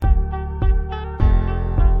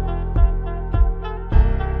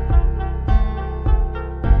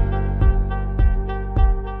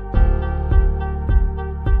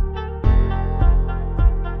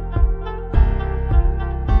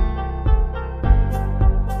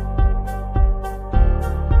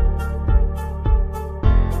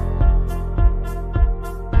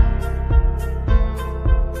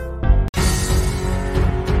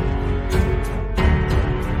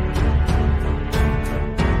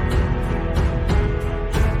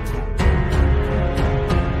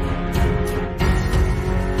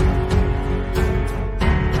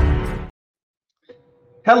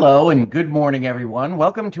Hello and good morning, everyone.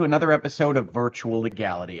 Welcome to another episode of Virtual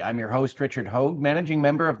Legality. I'm your host, Richard Hogue, managing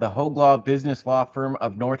member of the Hogue Law Business Law Firm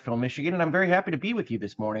of Northville, Michigan, and I'm very happy to be with you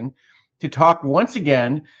this morning to talk once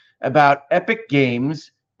again about Epic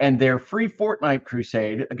Games and their free Fortnite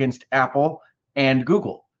crusade against Apple and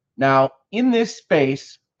Google. Now, in this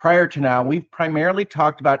space, prior to now, we've primarily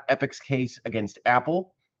talked about Epic's case against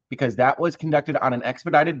Apple because that was conducted on an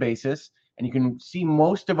expedited basis, and you can see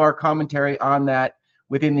most of our commentary on that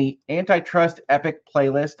within the antitrust Epic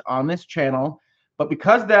playlist on this channel. But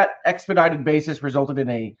because that expedited basis resulted in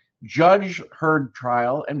a judge heard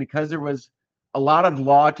trial, and because there was a lot of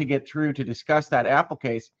law to get through to discuss that Apple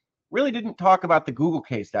case, really didn't talk about the Google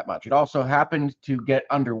case that much. It also happened to get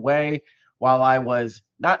underway while I was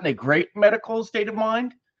not in a great medical state of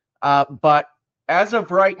mind. But as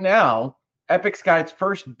of right now, Epic's got its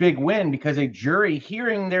first big win because a jury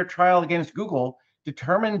hearing their trial against Google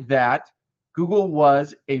determined that Google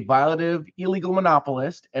was a violative illegal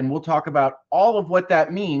monopolist, and we'll talk about all of what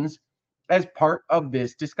that means as part of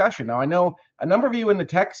this discussion. Now, I know a number of you in the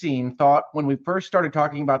tech scene thought when we first started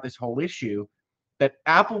talking about this whole issue that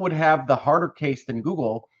Apple would have the harder case than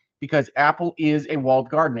Google because Apple is a walled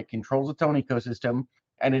garden. It controls its own ecosystem,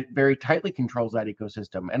 and it very tightly controls that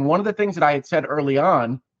ecosystem. And one of the things that I had said early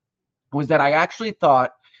on was that I actually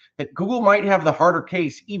thought that Google might have the harder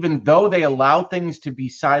case, even though they allow things to be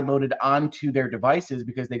sideloaded onto their devices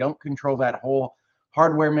because they don't control that whole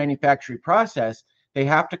hardware manufacturing process. They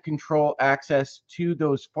have to control access to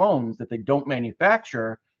those phones that they don't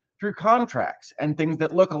manufacture through contracts and things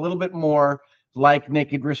that look a little bit more like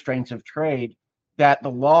naked restraints of trade that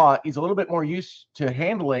the law is a little bit more used to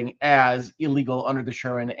handling as illegal under the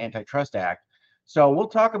Sherman Antitrust Act. So we'll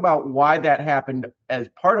talk about why that happened as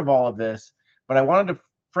part of all of this, but I wanted to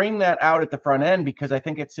frame that out at the front end because I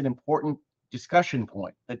think it's an important discussion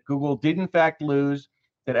point that Google did in fact lose,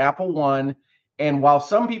 that Apple won. And while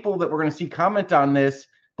some people that we're going to see comment on this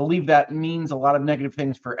believe that means a lot of negative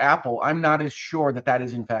things for Apple, I'm not as sure that that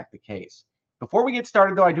is in fact the case. Before we get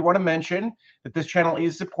started, though, I do want to mention that this channel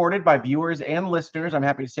is supported by viewers and listeners. I'm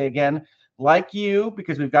happy to say again, like you,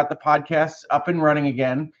 because we've got the podcasts up and running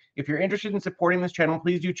again. If you're interested in supporting this channel,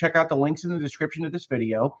 please do check out the links in the description of this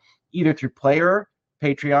video, either through Player,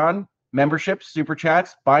 Patreon, memberships, super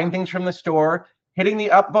chats, buying things from the store, hitting the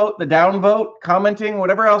upvote, the downvote, commenting,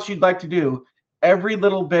 whatever else you'd like to do. Every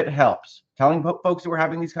little bit helps. Telling folks that we're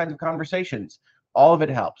having these kinds of conversations, all of it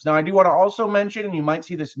helps. Now, I do want to also mention, and you might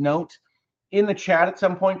see this note in the chat at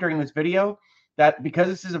some point during this video, that because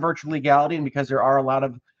this is a virtual legality and because there are a lot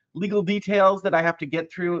of legal details that I have to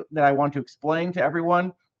get through that I want to explain to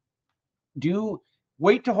everyone, do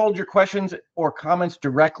wait to hold your questions or comments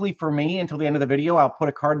directly for me until the end of the video. I'll put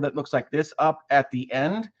a card that looks like this up at the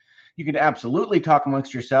end. You can absolutely talk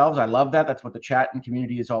amongst yourselves. I love that. That's what the chat and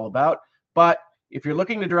community is all about. But if you're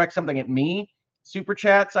looking to direct something at me, super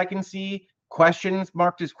chats I can see, questions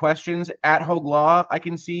marked as questions at Hogue Law I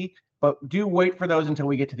can see, but do wait for those until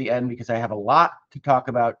we get to the end because I have a lot to talk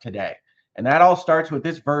about today. And that all starts with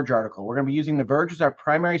this Verge article. We're going to be using the Verge as our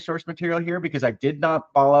primary source material here because I did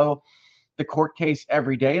not follow the court case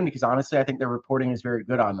every day, and because honestly, I think their reporting is very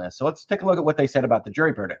good on this. So let's take a look at what they said about the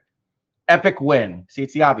jury verdict. Epic win. See,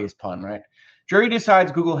 it's the obvious pun, right? Jury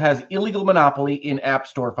decides Google has illegal monopoly in App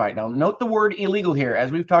Store fight. Now, note the word illegal here. As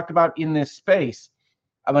we've talked about in this space,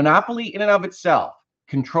 a monopoly in and of itself,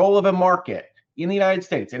 control of a market in the United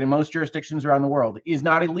States and in most jurisdictions around the world is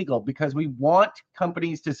not illegal because we want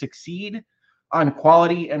companies to succeed on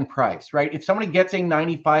quality and price, right? If somebody gets a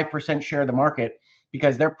 95% share of the market,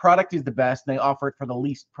 because their product is the best and they offer it for the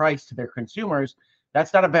least price to their consumers,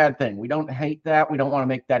 that's not a bad thing. We don't hate that. We don't want to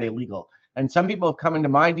make that illegal. And some people have come into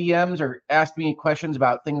my DMs or asked me questions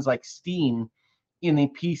about things like Steam in the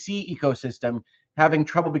PC ecosystem having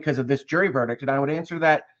trouble because of this jury verdict. And I would answer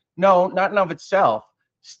that, no, not in of itself.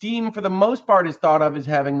 Steam, for the most part, is thought of as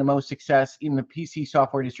having the most success in the PC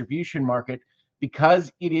software distribution market because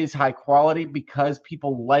it is high quality, because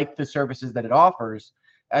people like the services that it offers,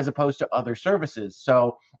 as opposed to other services.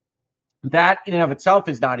 So that in and of itself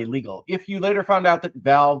is not illegal. If you later found out that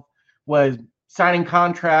Valve was signing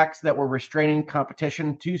contracts that were restraining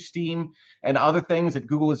competition to Steam and other things that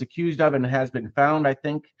Google is accused of and has been found, I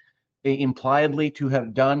think, impliedly to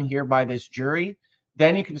have done here by this jury,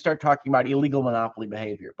 then you can start talking about illegal monopoly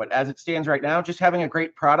behavior. But as it stands right now, just having a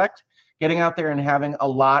great product, getting out there and having a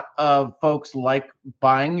lot of folks like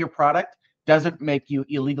buying your product doesn't make you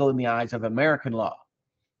illegal in the eyes of American law.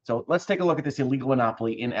 So let's take a look at this illegal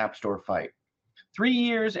monopoly in App Store fight. 3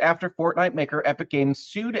 years after Fortnite maker Epic Games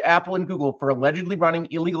sued Apple and Google for allegedly running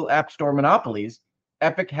illegal App Store monopolies,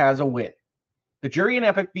 Epic has a win. The jury in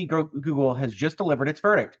Epic v. Google has just delivered its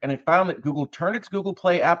verdict, and it found that Google turned its Google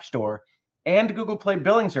Play App Store and Google Play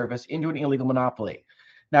billing service into an illegal monopoly.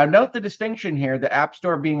 Now, note the distinction here, the App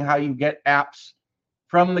Store being how you get apps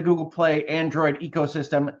from the Google Play Android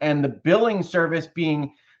ecosystem, and the billing service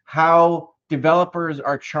being how developers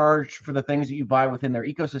are charged for the things that you buy within their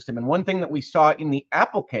ecosystem. And one thing that we saw in the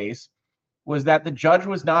Apple case was that the judge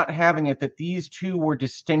was not having it that these two were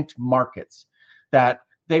distinct markets, that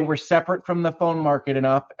they were separate from the phone market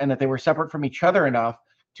enough and that they were separate from each other enough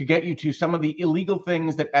to get you to some of the illegal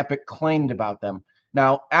things that Epic claimed about them.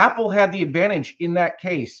 Now, Apple had the advantage in that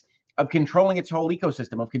case of controlling its whole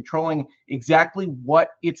ecosystem, of controlling exactly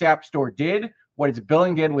what its app store did, what its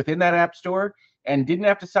billing did within that app store, and didn't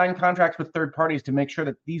have to sign contracts with third parties to make sure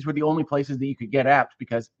that these were the only places that you could get apps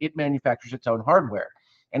because it manufactures its own hardware.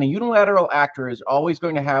 And a unilateral actor is always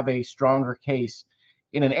going to have a stronger case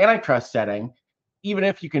in an antitrust setting, even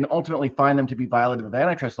if you can ultimately find them to be violative of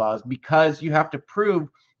antitrust laws, because you have to prove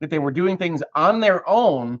that they were doing things on their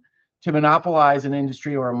own to monopolize an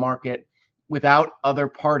industry or a market without other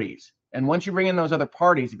parties. And once you bring in those other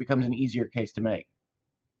parties, it becomes an easier case to make.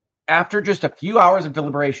 After just a few hours of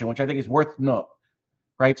deliberation, which I think is worth note,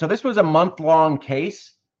 right? So this was a month-long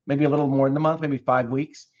case, maybe a little more than a month, maybe 5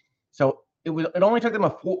 weeks. So it only took them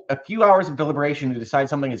a few hours of deliberation to decide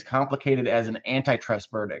something as complicated as an antitrust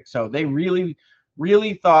verdict. So they really,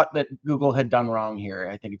 really thought that Google had done wrong here.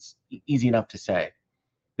 I think it's easy enough to say.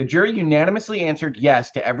 The jury unanimously answered yes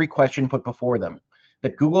to every question put before them,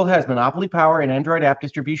 that Google has monopoly power in Android app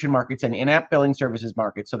distribution markets and in-app billing services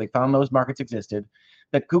markets, so they found those markets existed,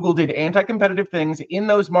 that Google did anti-competitive things in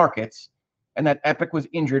those markets, and that Epic was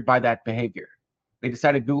injured by that behavior. They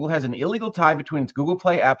decided Google has an illegal tie between its Google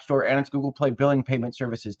Play App Store and its Google Play billing payment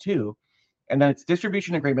services too, and that its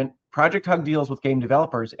distribution agreement, Project Hug deals with game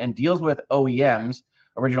developers, and deals with OEMs,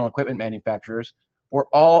 original equipment manufacturers, were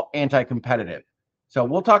all anti-competitive. So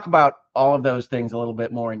we'll talk about all of those things a little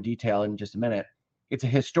bit more in detail in just a minute. It's a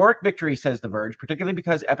historic victory, says The Verge, particularly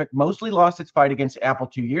because Epic mostly lost its fight against Apple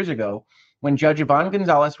 2 years ago when Judge Yvonne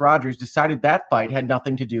Gonzalez-Rogers decided that fight had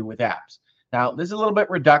nothing to do with apps. Now, this is a little bit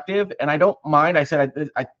reductive, and I don't mind. I said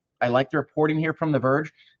I like the reporting here from The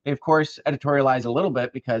Verge. They, of course, editorialize a little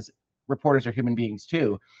bit because reporters are human beings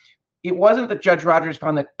too. It wasn't that Judge Rogers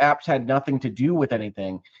found that apps had nothing to do with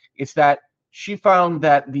anything. It's that she found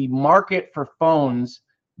that the market for phones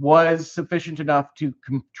was sufficient enough to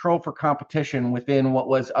control for competition within what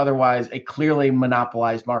was otherwise a clearly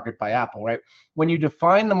monopolized market by Apple, right? When you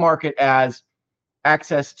define the market as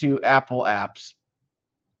access to Apple apps,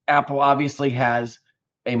 Apple obviously has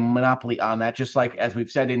a monopoly on that, just like, as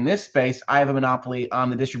we've said in this space, I have a monopoly on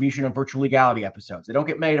the distribution of virtual legality episodes. They don't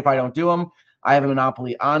get made if I don't do them. I have a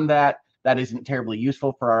monopoly on that. That isn't terribly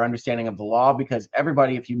useful for our understanding of the law because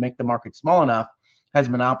everybody, if you make the market small enough, has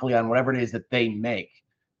a monopoly on whatever it is that they make.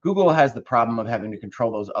 Google has the problem of having to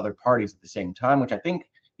control those other parties at the same time, which I think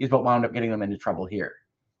is what wound up getting them into trouble here.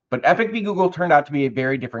 But Epic v. Google turned out to be a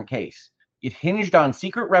very different case. It hinged on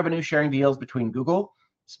secret revenue sharing deals between Google,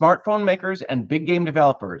 smartphone makers, and big game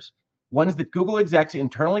developers, ones that Google execs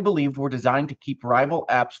internally believed were designed to keep rival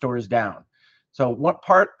app stores down. So what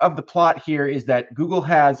part of the plot here is that Google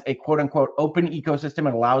has a quote-unquote open ecosystem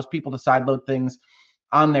and allows people to sideload things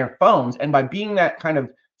on their phones. And by being that kind of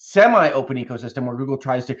semi-open ecosystem where Google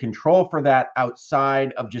tries to control for that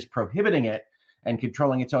outside of just prohibiting it and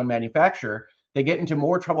controlling its own manufacturer, they get into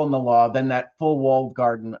more trouble in the law than that full walled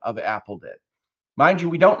garden of Apple did. Mind you,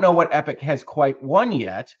 we don't know what Epic has quite won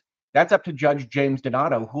yet. That's up to Judge James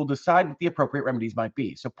Donato, who will decide what the appropriate remedies might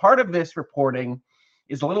be. So part of this reporting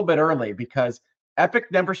is a little bit early because Epic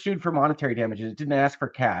never sued for monetary damages. It didn't ask for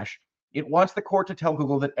cash. It wants the court to tell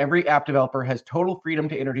Google that every app developer has total freedom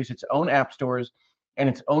to introduce its own app stores and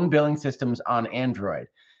its own billing systems on Android.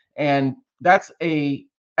 And that's a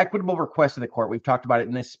equitable request of the court. We've talked about it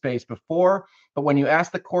in this space before, but when you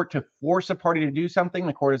ask the court to force a party to do something,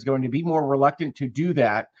 the court is going to be more reluctant to do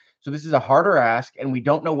that. So this is a harder ask, and we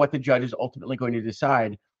don't know what the judge is ultimately going to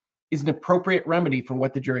decide is an appropriate remedy for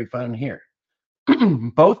what the jury found here.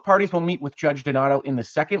 Both parties will meet with Judge Donato in the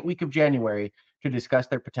second week of January to discuss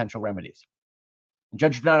their potential remedies.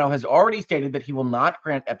 Judge Donato has already stated that he will not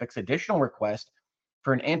grant Epic's additional request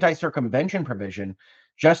for an anti-circumvention provision,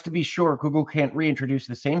 just to be sure Google can't reintroduce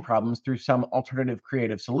the same problems through some alternative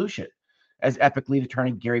creative solution, as Epic lead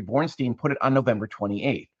attorney Gary Bornstein put it on November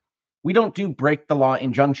 28th. We don't do break the law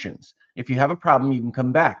injunctions. If you have a problem, you can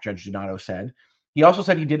come back, Judge Donato said. He also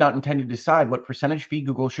said he did not intend to decide what percentage fee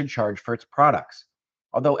Google should charge for its products.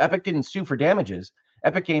 Although Epic didn't sue for damages,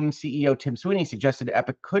 Epic Games CEO Tim Sweeney suggested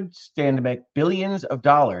Epic could stand to make billions of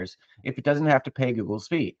dollars if it doesn't have to pay Google's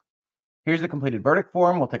fee. Here's the completed verdict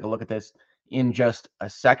form. We'll take a look at this in just a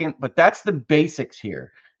second, but that's the basics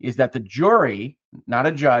here, is that the jury, not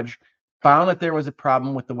a judge, found that there was a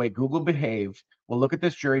problem with the way Google behaved. We'll look at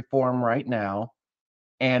this jury form right now,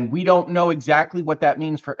 and we don't know exactly what that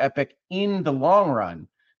means for Epic in the long run,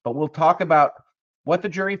 but we'll talk about what the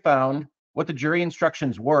jury found, what the jury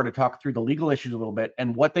instructions were to talk through the legal issues a little bit,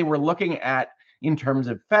 and what they were looking at in terms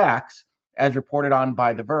of facts as reported on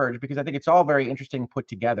by The Verge, because I think it's all very interesting put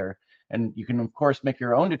together. And you can, of course, make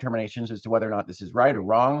your own determinations as to whether or not this is right or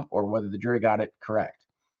wrong, or whether the jury got it correct.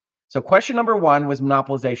 So question number 1 was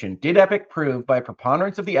monopolization. Did Epic prove by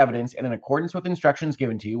preponderance of the evidence and in accordance with instructions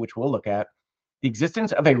given to you, which we'll look at, the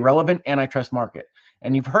existence of a relevant antitrust market?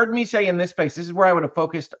 And you've heard me say in this space, this is where I would have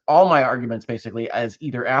focused all my arguments basically as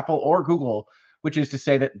either Apple or Google, which is to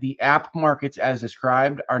say that the app markets as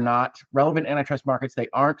described are not relevant antitrust markets. They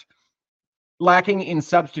aren't lacking in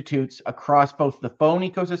substitutes across both the phone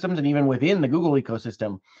ecosystems and even within the Google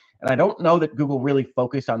ecosystem. And I don't know that Google really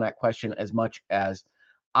focused on that question as much as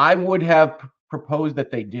I would have proposed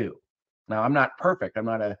that they do. Now, I'm not perfect. I'm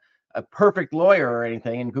not a perfect lawyer or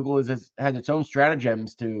anything, and Google has its own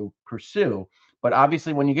stratagems to pursue. But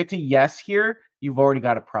obviously, when you get to yes here, you've already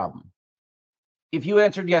got a problem. If you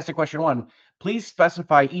answered yes to question 1, please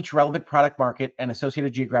specify each relevant product market and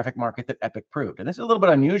associated geographic market that Epic proved. And this is a little bit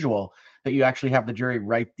unusual that you actually have the jury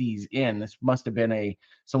write these in. This must have been a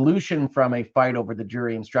solution from a fight over the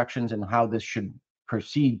jury instructions and how this should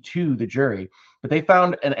proceed to the jury. But they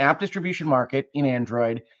found an app distribution market in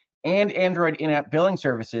Android and Android in-app billing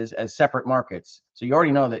services as separate markets. So you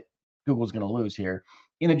already know that Google's going to lose here.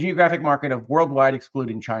 In the geographic market of worldwide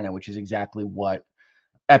excluding China, which is exactly what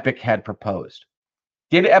Epic had proposed.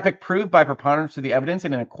 Did Epic prove by preponderance of the evidence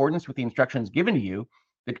and in accordance with the instructions given to you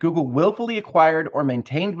that Google willfully acquired or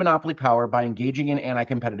maintained monopoly power by engaging in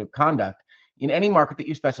anti-competitive conduct in any market that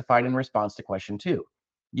you specified in response to question 2?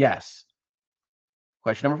 Yes.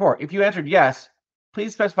 Question number 4. If you answered yes,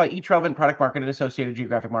 please specify each relevant product market and associated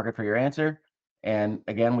geographic market for your answer. And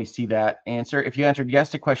again, we see that answer. If you answered yes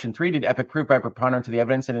to question 3, did Epic prove by preponderance of the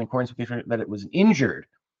evidence and in accordance with the that it was injured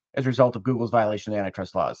as a result of Google's violation of the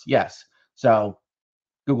antitrust laws? Yes. So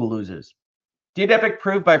Google loses. Did Epic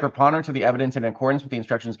prove by preponderance of the evidence and in accordance with the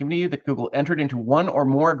instructions given to you that Google entered into one or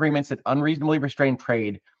more agreements that unreasonably restrain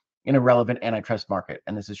trade in a relevant antitrust market?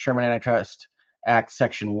 And this is Sherman Antitrust Act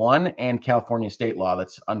Section 1 and California state law.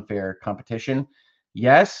 That's unfair competition.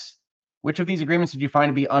 Yes. Which of these agreements did you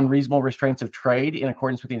find to be unreasonable restraints of trade in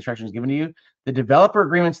accordance with the instructions given to you? The developer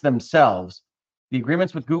agreements themselves, the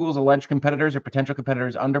agreements with Google's alleged competitors or potential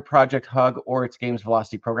competitors under Project Hug or its Games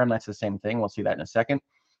Velocity program. That's the same thing. We'll see that in a second.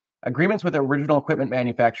 Agreements with original equipment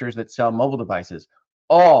manufacturers that sell mobile devices,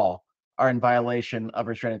 all are in violation of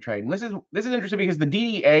restraint of trade. And this is interesting because the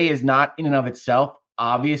DEA is not in and of itself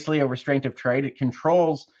obviously a restraint of trade. It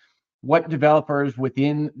controls what developers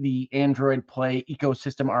within the Android Play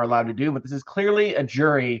ecosystem are allowed to do. But this is clearly a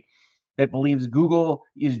jury that believes Google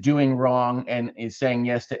is doing wrong and is saying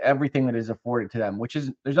yes to everything that is afforded to them, which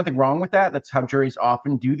is, there's nothing wrong with that. That's how juries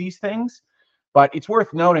often do these things. But it's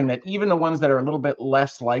worth noting that even the ones that are a little bit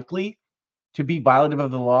less likely to be violative of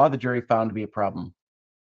the law, the jury found to be a problem.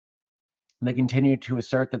 And they continue to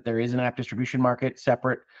assert that there is an app distribution market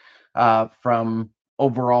separate from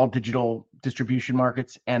overall digital distribution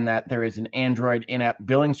markets, and that there is an Android in-app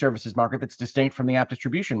billing services market that's distinct from the app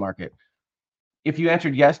distribution market. If you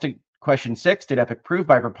answered yes to question 6, did Epic prove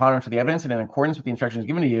by preponderance of the evidence and in accordance with the instructions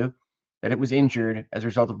given to you that it was injured as a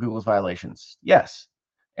result of Google's violations? Yes.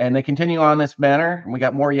 And they continue on this manner. We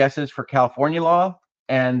got more yeses for California law,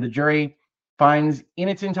 and the jury finds in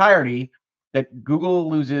its entirety that Google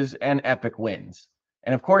loses and Epic wins.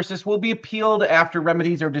 And of course, this will be appealed after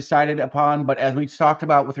remedies are decided upon. But as we talked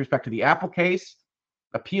about with respect to the Apple case,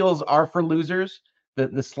 appeals are for losers.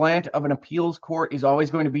 The slant of an appeals court is always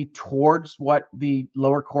going to be towards what the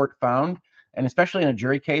lower court found. And especially in a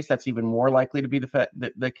jury case, that's even more likely to be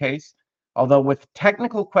the case. Although with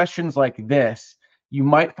technical questions like this, you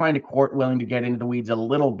might find a court willing to get into the weeds a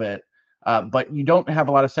little bit, but you don't have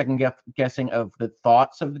a lot of second guessing of the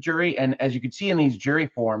thoughts of the jury. And as you can see in these jury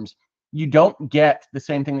forms, you don't get the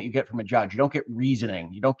same thing that you get from a judge. You don't get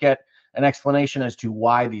reasoning. You don't get an explanation as to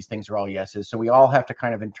why these things are all yeses. So we all have to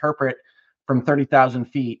kind of interpret from 30,000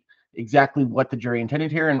 feet exactly what the jury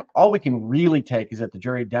intended here. And all we can really take is that the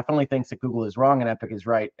jury definitely thinks that Google is wrong and Epic is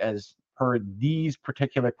right as per these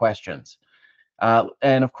particular questions.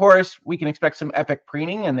 And of course, we can expect some Epic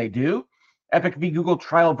preening, and they do. Epic v. Google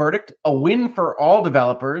trial verdict, a win for all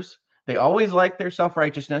developers. They always like their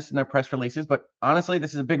self-righteousness in their press releases, but honestly,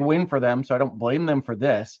 this is a big win for them, so I don't blame them for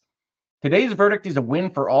this. Today's verdict is a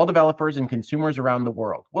win for all developers and consumers around the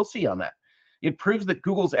world. We'll see on that. It proves that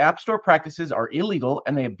Google's App Store practices are illegal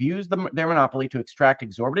and they abuse their monopoly to extract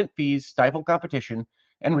exorbitant fees, stifle competition,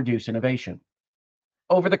 and reduce innovation.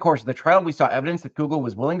 Over the course of the trial, we saw evidence that Google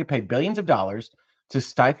was willing to pay billions of dollars to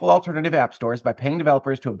stifle alternative app stores by paying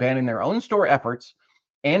developers to abandon their own store efforts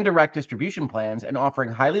and direct distribution plans and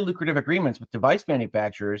offering highly lucrative agreements with device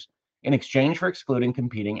manufacturers in exchange for excluding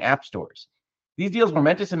competing app stores. These deals were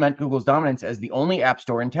meant to cement Google's dominance as the only app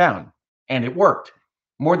store in town, and it worked.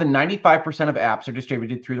 More than 95% of apps are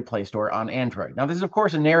distributed through the Play Store on Android. Now, this is, of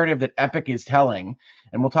course, a narrative that Epic is telling,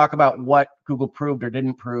 and we'll talk about what Google proved or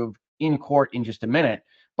didn't prove in court in just a minute.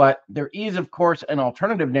 But there is, of course, an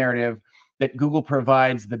alternative narrative that Google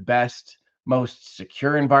provides the best, most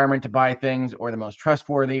secure environment to buy things, or the most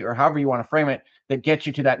trustworthy, or however you want to frame it, that gets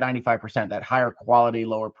you to that 95%, that higher quality,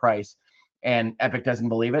 lower price. And Epic doesn't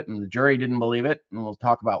believe it, and the jury didn't believe it, and we'll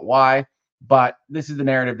talk about why. But this is the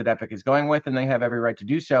narrative that Epic is going with, and they have every right to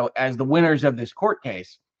do so as the winners of this court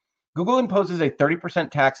case. Google imposes a 30%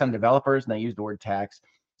 tax on developers, and they use the word tax,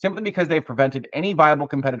 simply because they've prevented any viable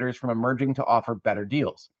competitors from emerging to offer better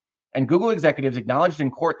deals. And Google executives acknowledged in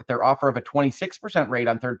court that their offer of a 26% rate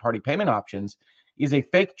on third-party payment options is a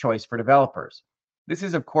fake choice for developers. This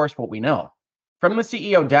is, of course, what we know. From the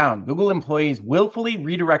CEO down, Google employees willfully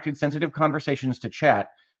redirected sensitive conversations to chat,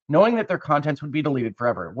 knowing that their contents would be deleted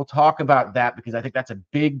forever. We'll talk about that because I think that's a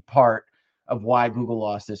big part of why Google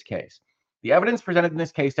lost this case. The evidence presented in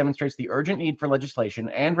this case demonstrates the urgent need for legislation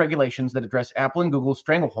and regulations that address Apple and Google's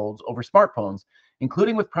strangleholds over smartphones,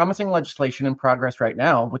 including with promising legislation in progress right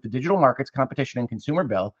now with the Digital Markets Competition and Consumer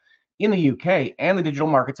Bill in the UK and the Digital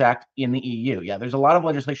Markets Act in the EU. Yeah, there's a lot of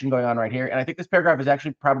legislation going on right here, and I think this paragraph is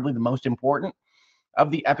actually probably the most important of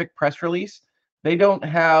the Epic press release. They don't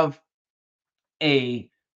have a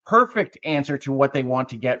perfect answer to what they want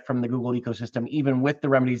to get from the Google ecosystem, even with the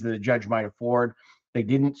remedies that a judge might afford. They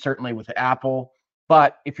didn't, certainly with Apple.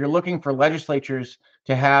 But if you're looking for legislatures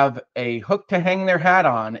to have a hook to hang their hat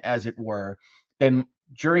on, as it were, then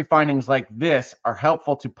jury findings like this are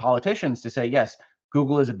helpful to politicians to say, yes,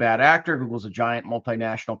 Google is a bad actor. Google's a giant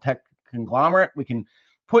multinational tech conglomerate. We can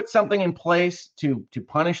put something in place to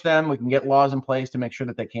punish them. We can get laws in place to make sure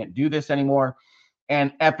that they can't do this anymore.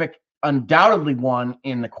 And Epic undoubtedly won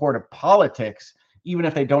in the court of politics, even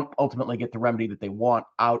if they don't ultimately get the remedy that they want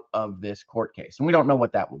out of this court case. And we don't know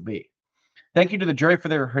what that will be. Thank you to the jury for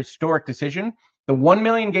their historic decision. The 1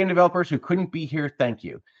 million game developers who couldn't be here, thank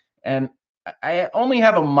you. And I only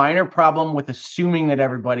have a minor problem with assuming that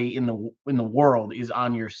everybody in the world is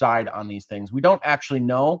on your side on these things. We don't actually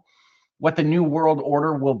know what the new world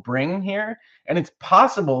order will bring here. And it's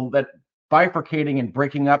possible that bifurcating and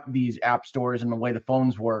breaking up these app stores and the way the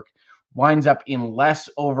phones work winds up in less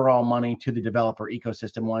overall money to the developer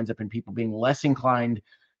ecosystem, winds up in people being less inclined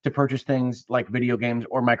to purchase things like video games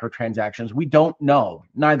or microtransactions. We don't know.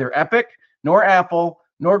 Neither Epic nor Apple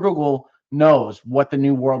nor Google knows what the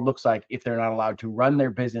new world looks like if they're not allowed to run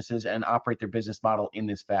their businesses and operate their business model in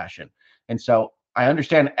this fashion. And so I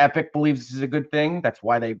understand Epic believes this is a good thing. That's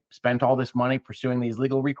why they spent all this money pursuing these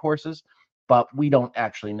legal recourses, but we don't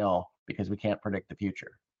actually know because we can't predict the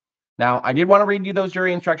future. Now, I did want to read you those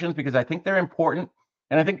jury instructions because I think they're important,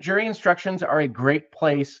 and I think jury instructions are a great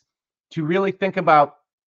place to really think about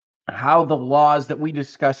how the laws that we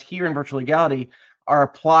discuss here in virtual legality are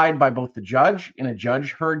applied by both the judge in a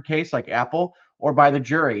judge-heard case like Apple or by the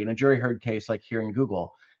jury in a jury-heard case like here in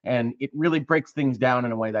Google. And it really breaks things down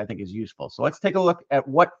in a way that I think is useful. So let's take a look at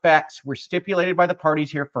what facts were stipulated by the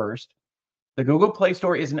parties here first. The Google Play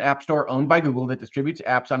Store is an app store owned by Google that distributes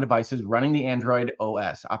apps on devices running the Android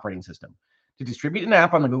OS operating system. To distribute an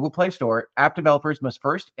app on the Google Play Store, app developers must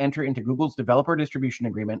first enter into Google's Developer Distribution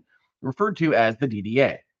Agreement, referred to as the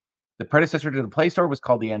DDA. The predecessor to the Play Store was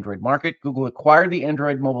called the Android Market. Google acquired the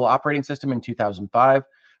Android mobile operating system in 2005.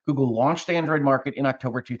 Google launched the Android Market in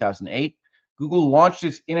October 2008. Google launched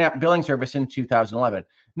its in-app billing service in 2011.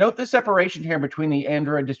 Note the separation here between the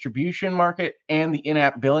Android distribution market and the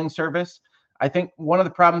in-app billing service. I think one of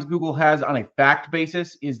the problems Google has on a fact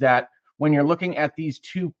basis is that when you're looking at these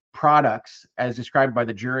two products as described by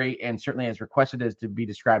the jury and certainly as requested as to be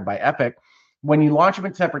described by Epic, when you launch them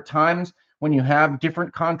at separate times, when you have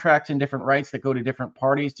different contracts and different rights that go to different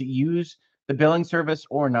parties to use the billing service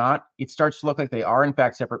or not, it starts to look like they are in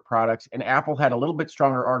fact separate products. And Apple had a little bit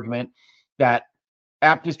stronger argument that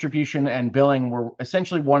app distribution and billing were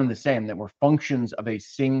essentially one and the same, that were functions of a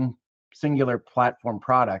singular platform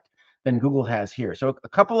product than Google has here. So a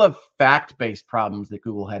couple of fact-based problems that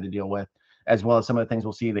Google had to deal with, as well as some of the things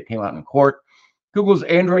we'll see that came out in court. Google's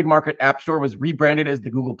Android Market App Store was rebranded as the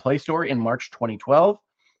Google Play Store in March 2012.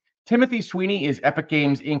 Timothy Sweeney is Epic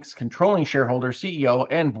Games Inc.'s controlling shareholder, CEO,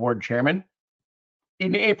 and board chairman.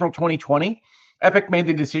 In April 2020, Epic made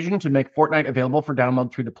the decision to make Fortnite available for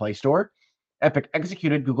download through the Play Store. Epic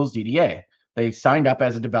executed Google's DDA. They signed up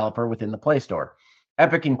as a developer within the Play Store.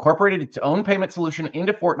 Epic incorporated its own payment solution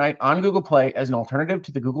into Fortnite on Google Play as an alternative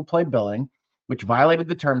to the Google Play billing, which violated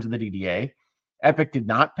the terms of the DDA. Epic did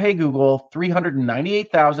not pay Google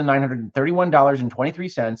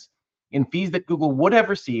 $398,931.23 in fees that Google would have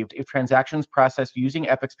received if transactions processed using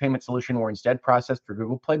Epic's payment solution were instead processed through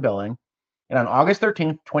Google Play billing. And on August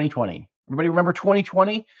 13th, 2020, everybody remember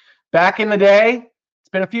 2020? Back in the day, it's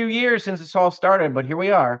been a few years since this all started, but here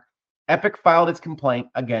we are. Epic filed its complaint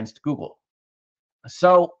against Google.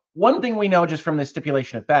 So one thing we know just from this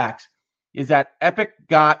stipulation of facts is that Epic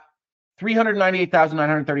got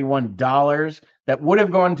 $398,931 that would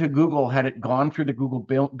have gone to Google had it gone through the Google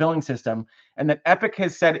billing system, and that Epic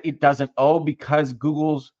has said it doesn't owe because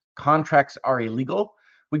Google's contracts are illegal.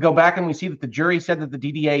 We go back and we see that the jury said that the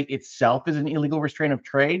DDA itself is an illegal restraint of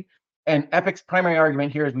trade, and Epic's primary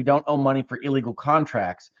argument here is we don't owe money for illegal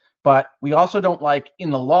contracts, but we also don't like,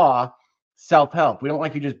 in the law, self-help. We don't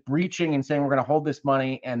like you just breaching and saying we're going to hold this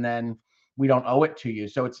money and then we don't owe it to you.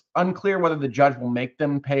 So it's unclear whether the judge will make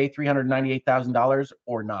them pay $398,000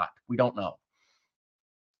 or not. We don't know.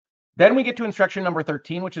 Then we get to instruction number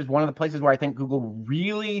 13, which is one of the places where I think Google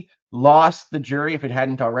really lost the jury if it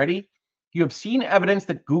hadn't already. You have seen evidence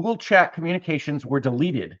that Google chat communications were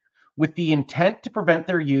deleted with the intent to prevent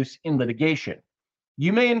their use in litigation.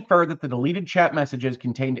 You may infer that the deleted chat messages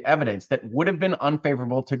contained evidence that would have been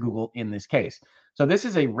unfavorable to Google in this case. So this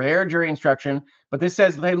is a rare jury instruction, but this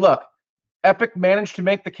says, hey, look, Epic managed to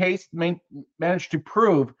make the case, managed to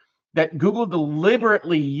prove that Google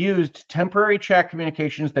deliberately used temporary chat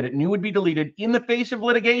communications that it knew would be deleted in the face of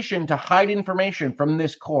litigation to hide information from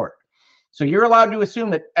this court. So you're allowed to assume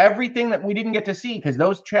that everything that we didn't get to see, because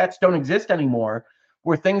those chats don't exist anymore,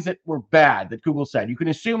 were things that were bad that Google said. You can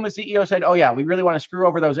assume the CEO said, oh yeah, we really want to screw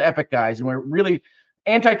over those Epic guys and we're really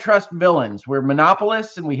antitrust villains. We're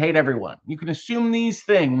monopolists and we hate everyone. You can assume these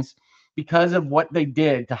things because of what they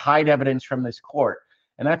did to hide evidence from this court.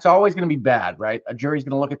 And that's always going to be bad, right? A jury's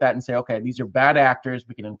going to look at that and say, okay, these are bad actors.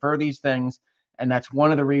 We can infer these things. And that's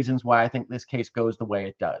one of the reasons why I think this case goes the way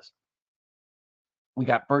it does. We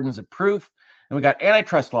got burdens of proof and we got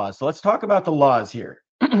antitrust laws. So let's talk about the laws here.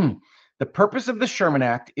 The purpose of the Sherman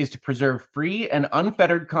Act is to preserve free and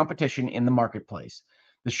unfettered competition in the marketplace.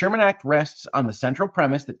 The Sherman Act rests on the central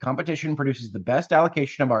premise that competition produces the best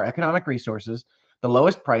allocation of our economic resources, the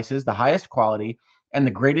lowest prices, the highest quality, and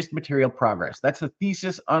the greatest material progress. That's the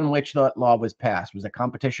thesis on which the law was passed, was that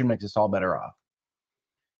competition makes us all better off.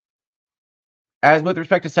 As with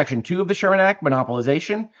respect to Section 2 of the Sherman Act,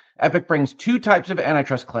 monopolization, Epic brings two types of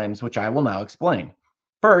antitrust claims, which I will now explain.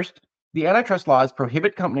 First, the antitrust laws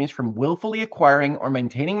prohibit companies from willfully acquiring or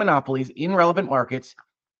maintaining monopolies in relevant markets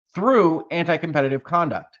through anti-competitive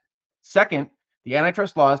conduct. Second, the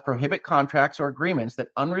antitrust laws prohibit contracts or agreements that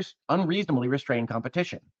unreasonably restrain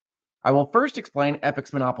competition. I will first explain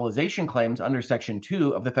Epic's monopolization claims under Section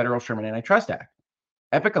 2 of the Federal Sherman Antitrust Act.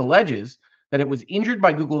 Epic alleges that it was injured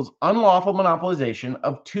by Google's unlawful monopolization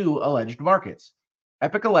of two alleged markets.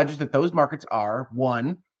 Epic alleges that those markets are,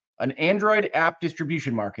 1, an Android app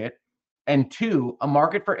distribution market, and 2, a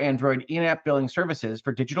market for Android in-app billing services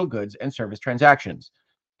for digital goods and service transactions.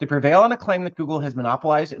 To prevail on a claim that Google has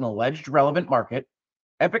monopolized an alleged relevant market,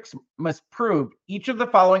 Epic must prove each of the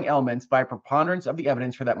following elements by preponderance of the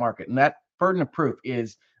evidence for that market. And that burden of proof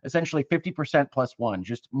is essentially 50% plus 1,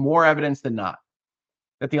 just more evidence than not.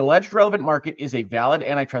 That the alleged relevant market is a valid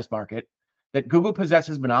antitrust market, that Google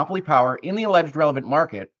possesses monopoly power in the alleged relevant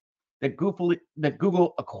market, that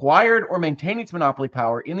Google acquired or maintained its monopoly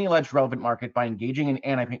power in the alleged relevant market by engaging in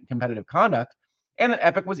anti-competitive conduct, and that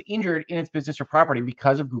Epic was injured in its business or property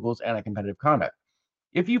because of Google's anti-competitive conduct.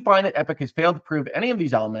 If you find that Epic has failed to prove any of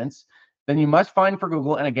these elements, then you must find for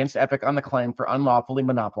Google and against Epic on the claim for unlawfully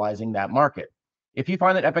monopolizing that market. If you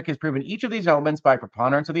find that Epic has proven each of these elements by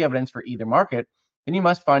preponderance of the evidence for either market, then you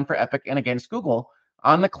must find for Epic and against Google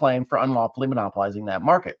on the claim for unlawfully monopolizing that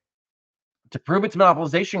market. To prove its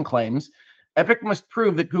monopolization claims, Epic must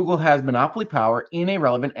prove that Google has monopoly power in a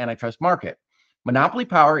relevant antitrust market. Monopoly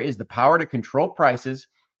power is the power to control prices,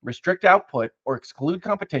 restrict output, or exclude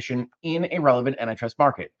competition in a relevant antitrust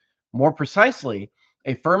market. More precisely,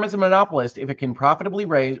 a firm is a monopolist if it can profitably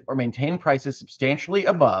raise or maintain prices substantially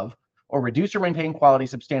above, or reduce or maintain quality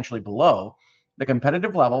substantially below, the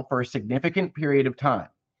competitive level for a significant period of time.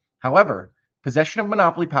 However, possession of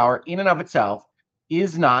monopoly power in and of itself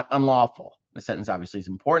is not unlawful. The sentence obviously is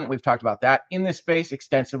important. We've talked about that in this space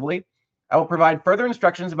extensively. I will provide further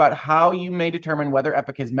instructions about how you may determine whether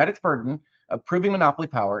Epic has met its burden of proving monopoly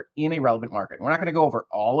power in a relevant market. We're not going to go over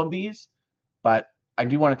all of these, but I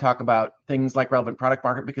do want to talk about things like relevant product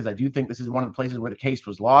market because I do think this is one of the places where the case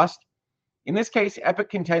was lost. In this case, Epic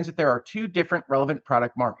contends that there are two different relevant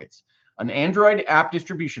product markets, an Android app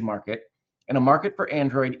distribution market and a market for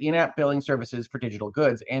Android in-app billing services for digital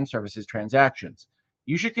goods and services transactions.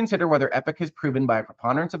 You should consider whether Epic has proven by a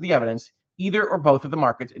preponderance of the evidence either or both of the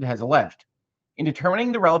markets it has alleged. In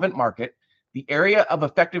determining the relevant market, the area of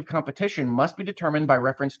effective competition must be determined by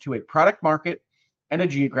reference to a product market and a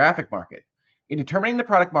geographic market. In determining the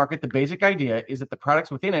product market, the basic idea is that the products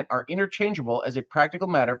within it are interchangeable as a practical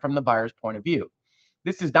matter from the buyer's point of view.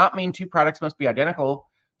 This does not mean two products must be identical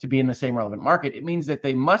to be in the same relevant market. It means that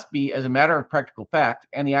they must be, as a matter of practical fact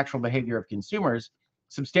and the actual behavior of consumers,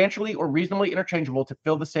 substantially or reasonably interchangeable to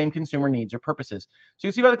fill the same consumer needs or purposes. So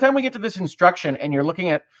you see, by the time we get to this instruction and you're looking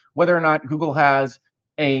at whether or not Google has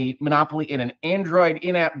a monopoly in an Android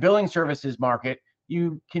in-app billing services market,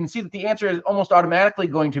 you can see that the answer is almost automatically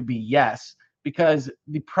going to be yes, because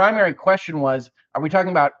the primary question was, are we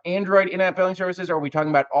talking about Android in-app billing services or are we talking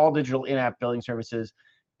about all digital in-app billing services?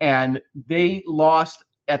 And they lost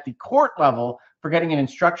at the court level for getting an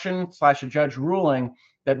instruction / a judge ruling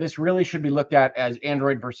that this really should be looked at as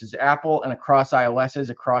Android versus Apple and across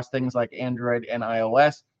iOSs, across things like Android and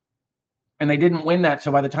iOS. And they didn't win that.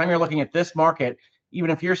 So by the time you're looking at this market,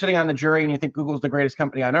 even if you're sitting on the jury and you think Google's the greatest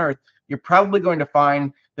company on earth, you're probably going to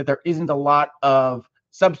find that there isn't a lot of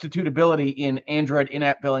substitutability in Android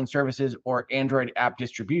in-app billing services or Android app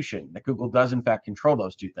distribution, that Google does in fact control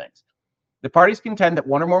those two things. The parties contend that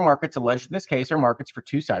one or more markets alleged in this case are markets for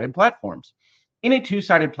two-sided platforms. In a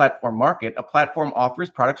two-sided platform market, a platform offers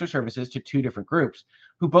products or services to two different groups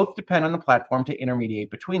who both depend on the platform to intermediate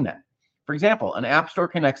between them. For example, an app store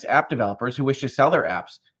connects app developers who wish to sell their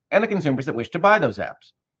apps and the consumers that wish to buy those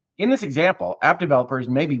apps. In this example, app developers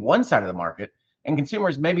may be one side of the market and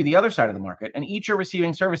consumers may be the other side of the market, and each are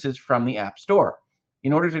receiving services from the app store.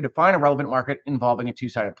 In order to define a relevant market involving a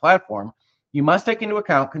two-sided platform, you must take into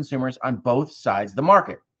account consumers on both sides of the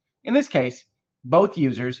market. In this case, both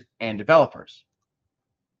users and developers.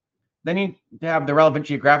 Then you have the relevant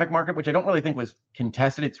geographic market, which I don't really think was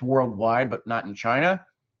contested. It's worldwide, but not in China.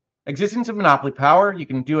 Existence of monopoly power, you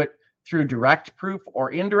can do it through direct proof or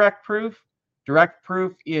indirect proof. Direct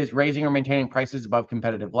proof is raising or maintaining prices above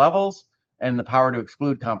competitive levels and the power to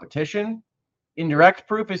exclude competition. Indirect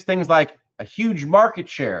proof is things like a huge market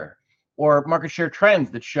share or market share trends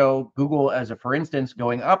that show Google as for instance,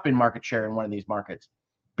 going up in market share in one of these markets.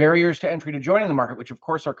 Barriers to entry to joining the market, which of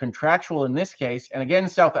course are contractual in this case, and again,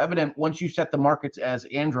 self-evident once you set the markets as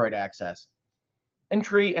Android access.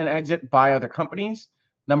 Entry and exit by other companies,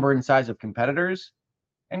 number and size of competitors,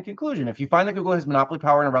 and conclusion. If you find that Google has monopoly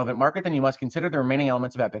power in a relevant market, then you must consider the remaining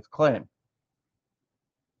elements of Epic's claim.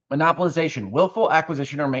 Monopolization, willful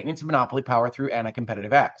acquisition or maintenance of monopoly power through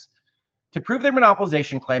anti-competitive acts. To prove their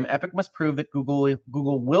monopolization claim, Epic must prove that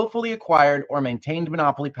Google willfully acquired or maintained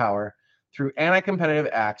monopoly power through anti-competitive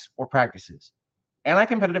acts or practices.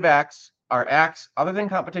 Anti-competitive acts are acts other than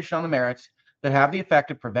competition on the merits that have the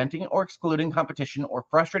effect of preventing or excluding competition or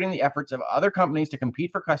frustrating the efforts of other companies to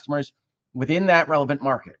compete for customers within that relevant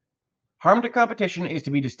market. Harm to competition is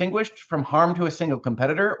to be distinguished from harm to a single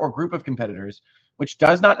competitor or group of competitors, which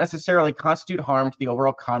does not necessarily constitute harm to the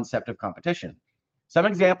overall concept of competition. Some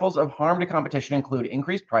examples of harm to competition include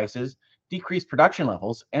increased prices, decreased production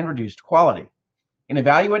levels, and reduced quality. In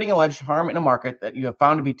evaluating alleged harm in a market that you have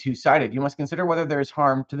found to be two-sided, you must consider whether there is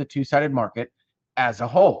harm to the two-sided market as a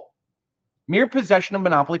whole. Mere possession of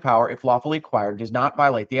monopoly power, if lawfully acquired, does not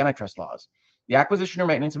violate the antitrust laws. The acquisition or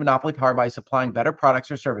maintenance of monopoly power by supplying better products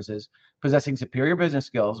or services, possessing superior business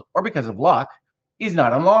skills, or because of luck, is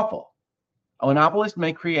not unlawful. A monopolist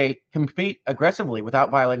may compete aggressively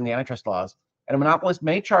without violating the antitrust laws, and a monopolist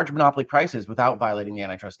may charge monopoly prices without violating the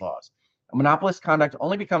antitrust laws. A monopolist's conduct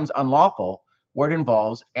only becomes unlawful where it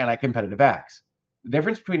involves anti-competitive acts. The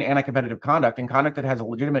difference between anti-competitive conduct and conduct that has a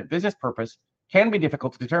legitimate business purpose can be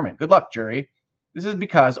difficult to determine. Good luck, jury. This is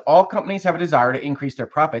because all companies have a desire to increase their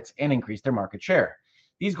profits and increase their market share.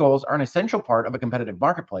 These goals are an essential part of a competitive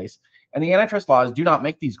marketplace, and the antitrust laws do not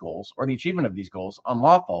make these goals or the achievement of these goals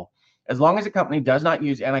unlawful as long as a company does not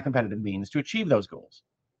use anti-competitive means to achieve those goals.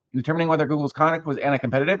 In determining whether Google's conduct was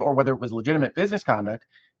anti-competitive or whether it was legitimate business conduct,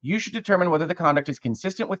 you should determine whether the conduct is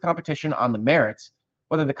consistent with competition on the merits,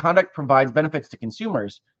 whether the conduct provides benefits to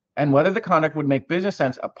consumers, and whether the conduct would make business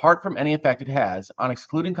sense apart from any effect it has on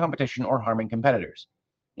excluding competition or harming competitors.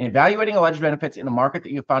 In evaluating alleged benefits in a market that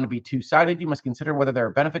you have found to be two-sided, you must consider whether there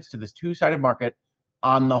are benefits to this two-sided market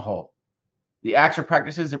on the whole. The acts or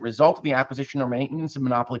practices that result in the acquisition or maintenance of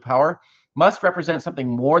monopoly power must represent something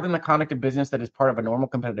more than the conduct of business that is part of a normal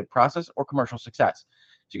competitive process or commercial success.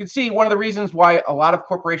 So you can see one of the reasons why a lot of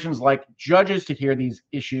corporations like judges to hear these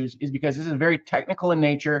issues is because this is very technical in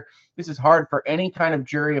nature. This is hard for any kind of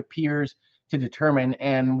jury of peers to determine.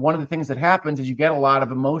 And one of the things that happens is you get a lot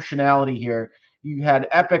of emotionality here. You had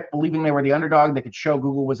Epic believing they were the underdog. They could show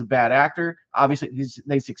Google was a bad actor. Obviously,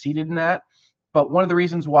 they succeeded in that. But one of the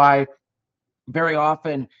reasons why very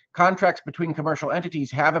often contracts between commercial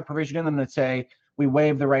entities have a provision in them that say we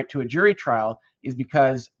waive the right to a jury trial is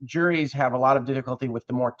because juries have a lot of difficulty with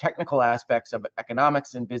the more technical aspects of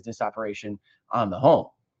economics and business operation on the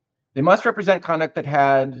whole. They must represent conduct that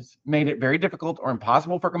has made it very difficult or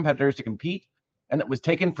impossible for competitors to compete and that was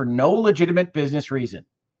taken for no legitimate business reason.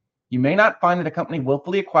 You may not find that a company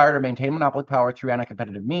willfully acquired or maintained monopoly power through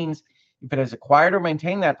anti-competitive means if it has acquired or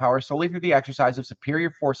maintained that power solely through the exercise of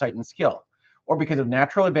superior foresight and skill, or because of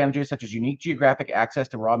natural advantages such as unique geographic access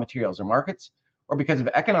to raw materials or markets, or because of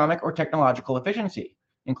economic or technological efficiency,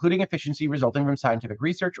 including efficiency resulting from scientific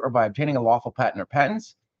research or by obtaining a lawful patent or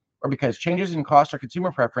patents, or because changes in cost or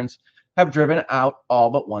consumer preference have driven out all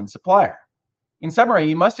but one supplier. In summary,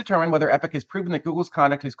 you must determine whether Epic has proven that Google's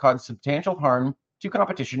conduct has caused substantial harm to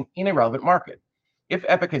competition in a relevant market. If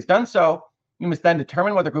Epic has done so, you must then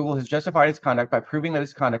determine whether Google has justified its conduct by proving that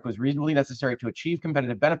its conduct was reasonably necessary to achieve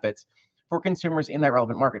competitive benefits for consumers in that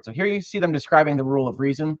relevant market. So here you see them describing the rule of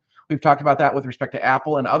reason. We've talked about that with respect to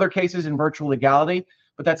Apple and other cases in virtual legality,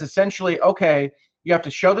 but that's essentially, okay, you have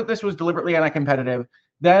to show that this was deliberately anti-competitive.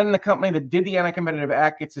 Then the company that did the anti-competitive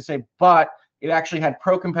act gets to say, but it actually had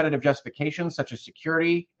pro-competitive justifications, such as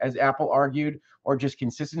security, as Apple argued, or just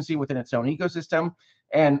consistency within its own ecosystem.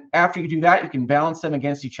 And after you do that, you can balance them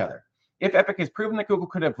against each other. If Epic has proven that Google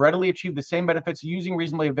could have readily achieved the same benefits using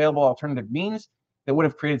reasonably available alternative means that would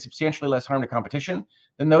have created substantially less harm to competition,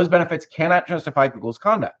 then those benefits cannot justify Google's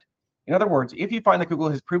conduct. In other words, if you find that Google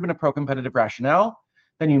has proven a pro-competitive rationale,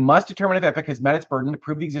 then you must determine if Epic has met its burden to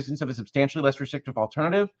prove the existence of a substantially less restrictive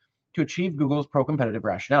alternative to achieve Google's pro-competitive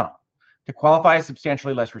rationale. To qualify as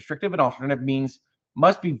substantially less restrictive, an alternative means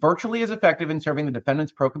must be virtually as effective in serving the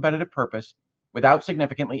defendant's pro-competitive purpose without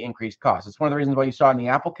significantly increased costs. It's one of the reasons why you saw in the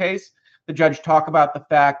Apple case, the judge talk about the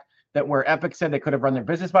fact that where Epic said they could have run their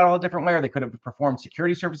business model a different way, or they could have performed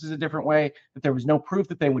security services a different way, that there was no proof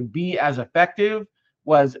that they would be as effective,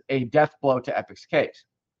 was a death blow to Epic's case.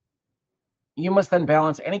 You must then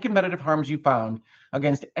balance any competitive harms you found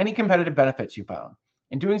against any competitive benefits you found.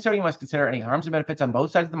 In doing so, you must consider any harms and benefits on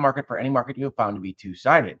both sides of the market for any market you have found to be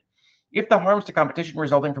two-sided. If the harms to competition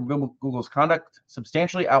resulting from Google's conduct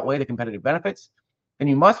substantially outweigh the competitive benefits, then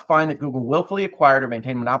you must find that Google willfully acquired or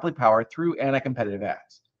maintained monopoly power through anti-competitive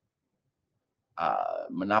acts.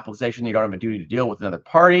 Monopolization, you don't have a duty to deal with another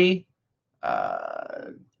party.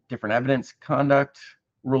 Different evidence, conduct,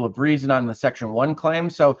 rule of reason on the Section 1 claim.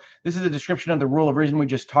 So this is a description of the rule of reason we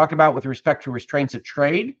just talked about with respect to restraints of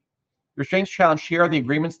trade. Restraints challenged here are the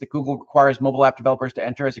agreements that Google requires mobile app developers to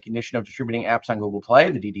enter as a condition of distributing apps on Google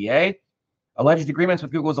Play, the DDA. Alleged agreements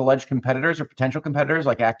with Google's alleged competitors or potential competitors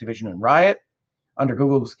like Activision and Riot under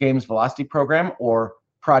Google's Games Velocity program or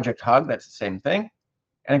Project Hug, that's the same thing.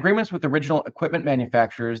 And agreements with original equipment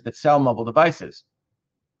manufacturers that sell mobile devices.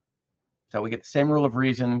 So we get the same rule of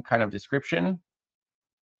reason kind of description.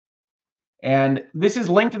 And this is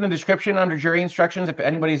linked in the description under jury instructions. If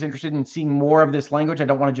anybody's interested in seeing more of this language, I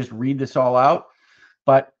don't want to just read this all out.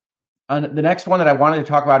 But the next one that I wanted to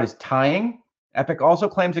talk about is tying. Epic also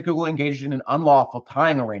claims that Google engaged in an unlawful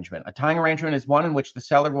tying arrangement. A tying arrangement is one in which the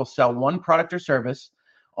seller will sell one product or service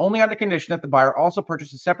only on the condition that the buyer also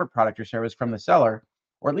purchase a separate product or service from the seller,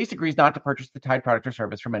 or at least agrees not to purchase the tied product or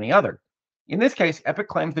service from any other. In this case, Epic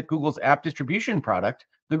claims that Google's app distribution product,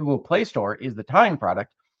 the Google Play Store, is the tying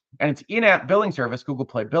product, and its in-app billing service, Google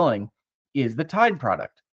Play Billing, is the tied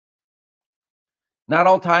product. Not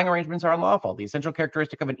all tying arrangements are unlawful. The essential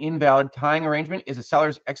characteristic of an invalid tying arrangement is a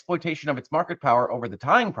seller's exploitation of its market power over the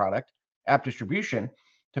tying product, app distribution,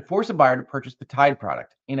 to force a buyer to purchase the tied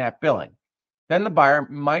product, in-app billing. Then the buyer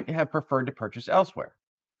might have preferred to purchase elsewhere.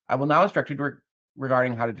 I will now instruct you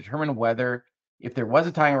regarding how to determine whether, if there was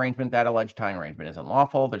a tying arrangement, that alleged tying arrangement is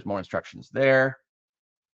unlawful. There's more instructions there.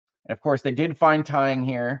 And of course, they did find tying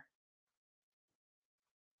here.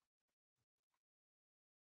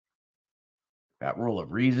 Got rule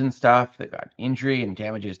of reason stuff. They've got injury and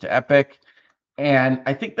damages to Epic. And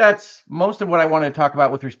I think that's most of what I wanted to talk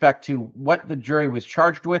about with respect to what the jury was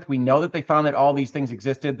charged with. We know that they found that all these things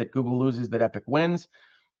existed, that Google loses, that Epic wins.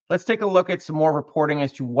 Let's take a look at some more reporting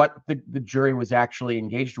as to what the jury was actually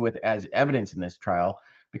engaged with as evidence in this trial,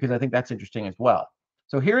 because I think that's interesting as well.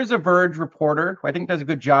 So here is a Verge reporter who I think does a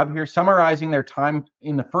good job here summarizing their time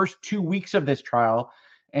in the first 2 weeks of this trial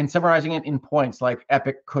and summarizing it in points like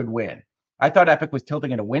Epic could win. I thought Epic was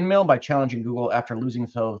tilting at a windmill by challenging Google after losing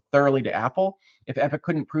so thoroughly to Apple. If Epic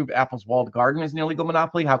couldn't prove Apple's walled garden is an illegal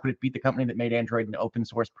monopoly, how could it beat the company that made Android an open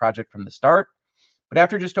source project from the start? But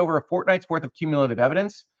after just over a fortnight's worth of cumulative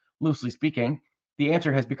evidence, loosely speaking, the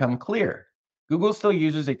answer has become clear. Google still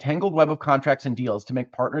uses a tangled web of contracts and deals to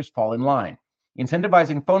make partners fall in line,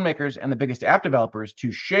 incentivizing phone makers and the biggest app developers to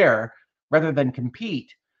share rather than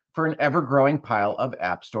compete for an ever-growing pile of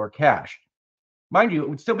App Store cash. Mind you, it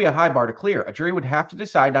would still be a high bar to clear. A jury would have to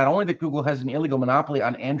decide not only that Google has an illegal monopoly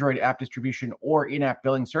on Android app distribution or in-app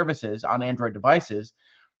billing services on Android devices,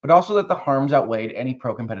 but also that the harms outweighed any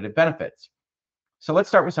pro-competitive benefits. So let's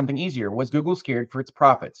start with something easier. Was Google scared for its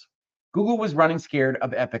profits? Google was running scared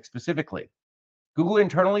of Epic specifically. Google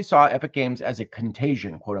internally saw Epic Games as a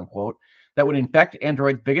contagion, quote unquote, that would infect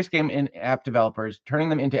Android's biggest game in app developers, turning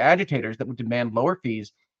them into agitators that would demand lower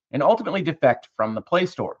fees and ultimately defect from the Play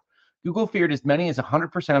Store. Google feared as many as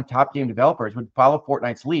 100% of top game developers would follow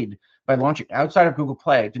Fortnite's lead by launching outside of Google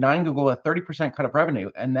Play, denying Google a 30% cut of revenue,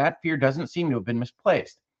 and that fear doesn't seem to have been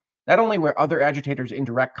misplaced. Not only were other agitators in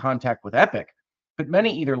direct contact with Epic, but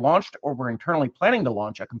many either launched or were internally planning to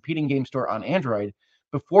launch a competing game store on Android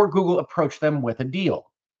before Google approached them with a deal.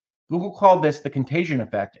 Google called this the contagion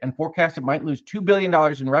effect and forecast it might lose $2 billion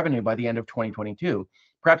in revenue by the end of 2022,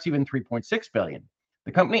 perhaps even $3.6 billion.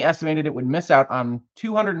 The company estimated it would miss out on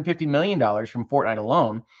 $250 million from Fortnite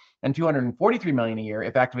alone and $243 million a year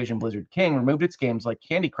if Activision Blizzard King removed its games like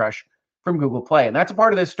Candy Crush from Google Play. And that's a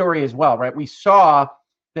part of this story as well, right? We saw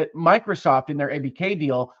that Microsoft in their ABK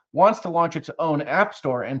deal wants to launch its own app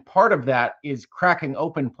store, and part of that is cracking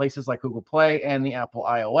open places like Google Play and the Apple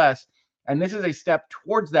iOS. And this is a step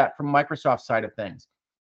towards that from Microsoft's side of things.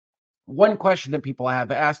 One question that people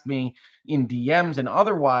have asked me in DMs and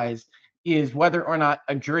otherwise is whether or not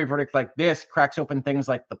a jury verdict like this cracks open things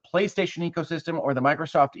like the PlayStation ecosystem or the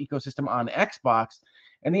Microsoft ecosystem on Xbox.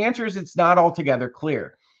 And the answer is it's not altogether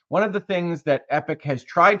clear. One of the things that Epic has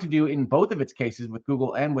tried to do in both of its cases with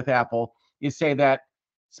Google and with Apple is say that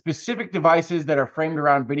specific devices that are framed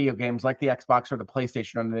around video games like the Xbox or the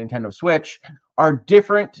PlayStation or the Nintendo Switch are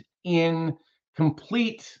different in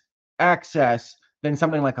complete access than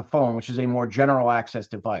something like a phone, which is a more general access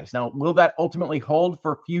device. Now, will that ultimately hold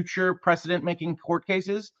for future precedent-making court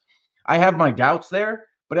cases? I have my doubts there,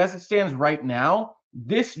 but as it stands right now,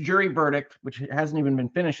 this jury verdict, which hasn't even been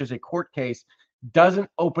finished as a court case, doesn't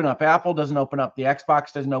open up Apple, doesn't open up the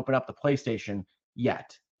Xbox, doesn't open up the PlayStation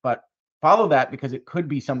yet. But follow that because it could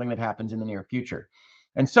be something that happens in the near future.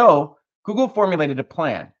 And so Google formulated a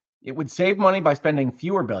plan. It would save money by spending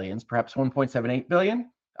fewer billions, perhaps 1.78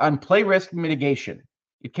 billion, on play risk mitigation.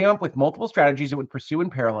 It came up with multiple strategies it would pursue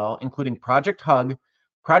in parallel, including Project Hug,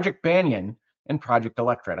 Project Banyan, and Project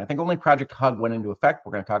Electra. And I think only Project Hug went into effect.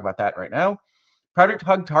 We're going to talk about that right now. Project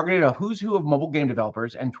Hug targeted a who's who of mobile game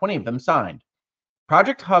developers, and 20 of them signed.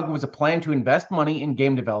 Project Hug was a plan to invest money in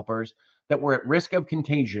game developers that were at risk of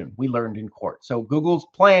contagion, we learned in court. So Google's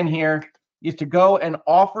plan here is to go and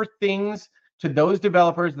offer things to those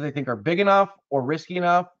developers that they think are big enough or risky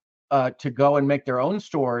enough to go and make their own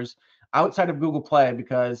stores outside of Google Play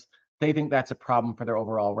because they think that's a problem for their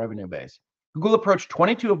overall revenue base. Google approached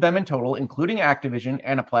 22 of them in total, including Activision,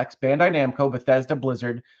 Aniplex, Bandai Namco, Bethesda,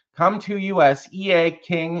 Blizzard, Com2 US, EA,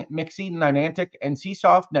 King, Mixi, Niantic,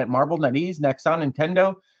 NCSoft, Netmarble, NetEase, Nexon,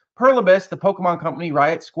 Nintendo, Perlibis, the Pokemon Company,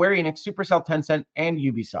 Riot, Square Enix, Supercell, Tencent, and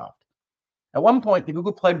Ubisoft. At one point, the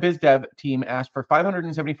Google Play BizDev team asked for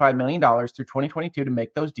 $575 million through 2022 to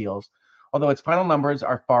make those deals. Although its final numbers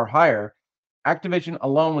are far higher, Activision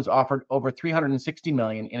alone was offered over $360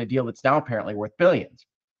 million in a deal that's now apparently worth billions.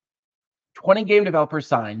 20 game developers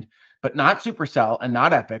signed, but not Supercell and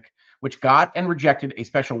not Epic, which got and rejected a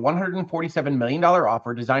special $147 million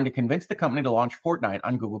offer designed to convince the company to launch Fortnite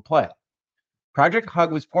on Google Play. Project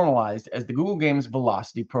Hug was formalized as the Google Games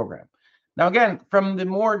Velocity program. Now, again, from the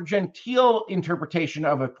more genteel interpretation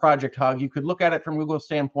of a Project Hug, you could look at it from Google's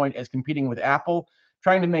standpoint as competing with Apple,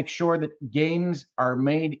 trying to make sure that games are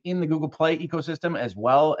made in the Google Play ecosystem as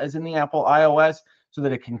well as in the Apple iOS so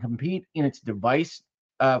that it can compete in its device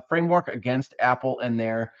framework against Apple and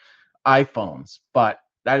their iPhones. But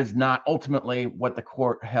that is not ultimately what the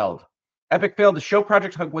court held. Epic failed to show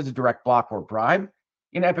Project Hug was a direct block or bribe.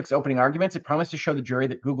 In Epic's opening arguments, it promised to show the jury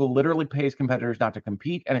that Google literally pays competitors not to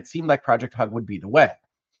compete, and it seemed like Project Hug would be the way.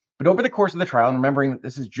 But over the course of the trial, and remembering that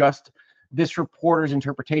this is just this reporter's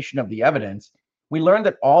interpretation of the evidence, we learned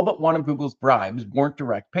that all but one of Google's bribes weren't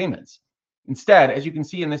direct payments. Instead, as you can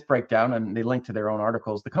see in this breakdown, and they link to their own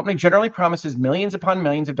articles, the company generally promises millions upon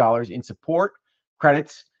millions of dollars in support,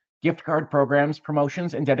 credits, gift card programs,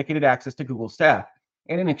 promotions, and dedicated access to Google staff.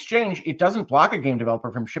 And in exchange, it doesn't block a game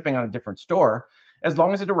developer from shipping on a different store as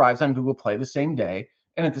long as it arrives on Google Play the same day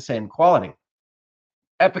and at the same quality.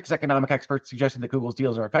 Epic's economic experts suggested that Google's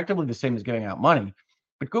deals are effectively the same as giving out money,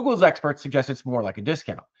 but Google's experts suggest it's more like a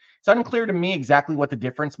discount. It's unclear to me exactly what the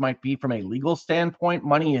difference might be from a legal standpoint.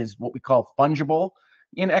 Money is what we call fungible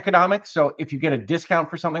in economics. So if you get a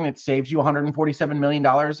discount for something that saves you $147 million,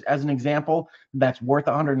 as an example, that's worth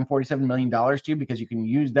 $147 million to you because you can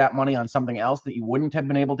use that money on something else that you wouldn't have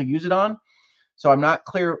been able to use it on. So I'm not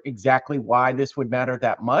clear exactly why this would matter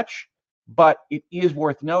that much, but it is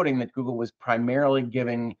worth noting that Google was primarily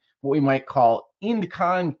giving what we might call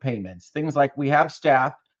in-kind payments. Things like we have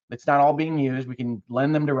staff that's not all being used. We can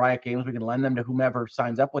lend them to Riot Games. We can lend them to whomever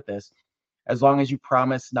signs up with this, as long as you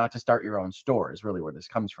promise not to start your own store, is really where this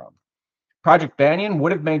comes from. Project Banyan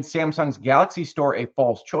would have made Samsung's Galaxy Store a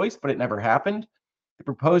false choice, but it never happened. The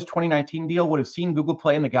proposed 2019 deal would have seen Google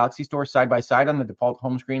Play and the Galaxy Store side by side on the default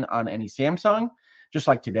home screen on any Samsung, just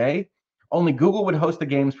like today. Only Google would host the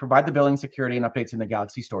games, provide the billing, security, and updates in the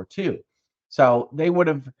Galaxy Store too. So they would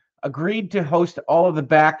have agreed to host all of the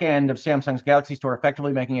back end of Samsung's Galaxy Store,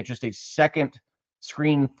 effectively making it just a second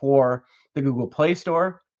screen for the Google Play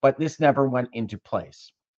Store, but this never went into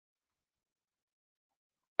place.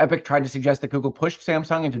 Epic tried to suggest that Google pushed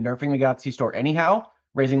Samsung into nerfing the Galaxy Store anyhow,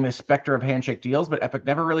 raising the specter of handshake deals, but Epic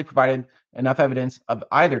never really provided enough evidence of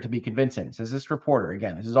either to be convincing, says this reporter.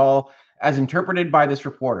 Again, this is all as interpreted by this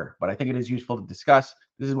reporter, but I think it is useful to discuss.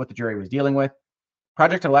 This is what the jury was dealing with.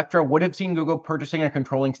 Project Electra would have seen Google purchasing a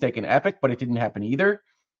controlling stake in Epic, but it didn't happen either.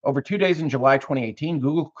 Over 2 days in July 2018,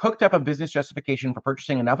 Google cooked up a business justification for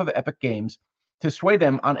purchasing enough of Epic games to sway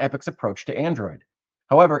them on Epic's approach to Android.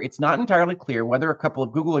 However, it's not entirely clear whether a couple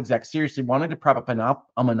of Google execs seriously wanted to prop up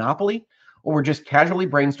a monopoly or were just casually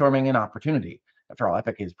brainstorming an opportunity. After all,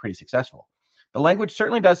 Epic is pretty successful. The language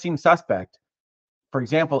certainly does seem suspect. For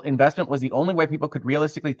example, investment was the only way people could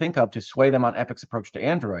realistically think of to sway them on Epic's approach to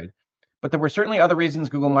Android. But there were certainly other reasons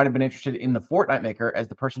Google might have been interested in the Fortnite maker, as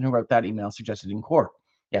the person who wrote that email suggested in court.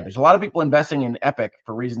 Yeah, there's a lot of people investing in Epic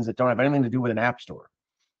for reasons that don't have anything to do with an app store.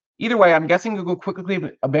 Either way, I'm guessing Google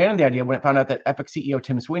quickly abandoned the idea when it found out that Epic CEO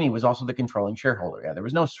Tim Sweeney was also the controlling shareholder. Yeah, there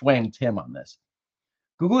was no swaying Tim on this.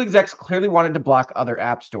 Google execs clearly wanted to block other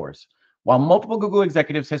app stores. While multiple Google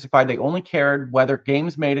executives testified they only cared whether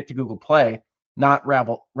games made it to Google Play, not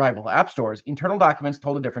rival app stores, internal documents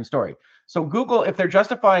told a different story. So Google, if they're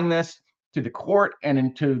justifying this to the court and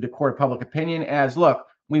into the court of public opinion as, look,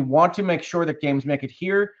 we want to make sure that games make it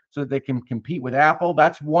here so that they can compete with Apple,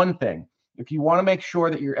 that's one thing. If you want to make sure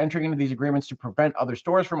that you're entering into these agreements to prevent other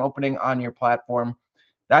stores from opening on your platform,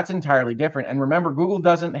 that's entirely different. And remember, Google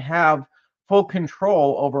doesn't have full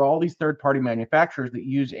control over all these third-party manufacturers that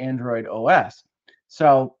use Android OS.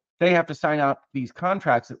 So they have to sign out these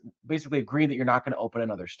contracts that basically agree that you're not going to open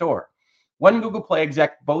another store. One Google Play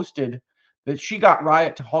exec boasted that she got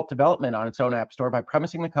Riot to halt development on its own app store by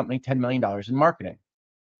promising the company $10 million in marketing.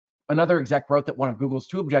 Another exec wrote that one of Google's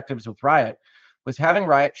two objectives with Riot was having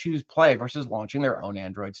Riot choose Play versus launching their own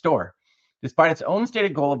Android store. Despite its own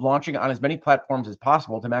stated goal of launching on as many platforms as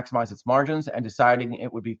possible to maximize its margins and deciding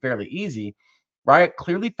it would be fairly easy, Riot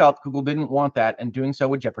clearly felt Google didn't want that, and doing so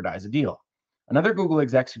would jeopardize the deal. Another Google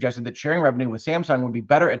exec suggested that sharing revenue with Samsung would be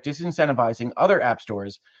better at disincentivizing other app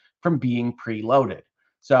stores from being preloaded.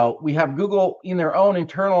 So we have Google in their own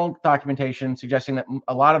internal documentation suggesting that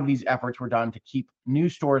a lot of these efforts were done to keep new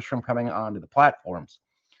stores from coming onto the platforms.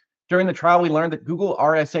 During the trial, we learned that Google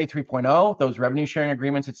RSA 3.0, those revenue sharing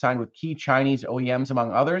agreements it signed with key Chinese OEMs,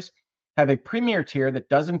 among others, have a premier tier that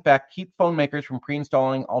does in fact keep phone makers from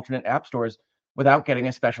pre-installing alternate app stores without getting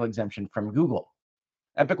a special exemption from Google.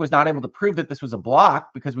 Epic was not able to prove that this was a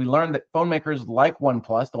block because we learned that phone makers like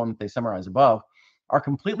OnePlus, the one that they summarize above, are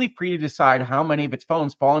completely free to decide how many of its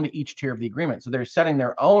phones fall into each tier of the agreement. So they're setting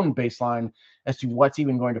their own baseline as to what's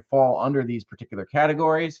even going to fall under these particular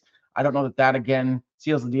categories. I don't know that again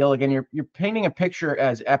seals the deal. Again, you're painting a picture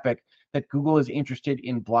as Epic that Google is interested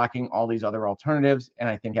in blocking all these other alternatives, and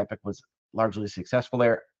I think Epic was largely successful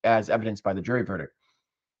there, as evidenced by the jury verdict.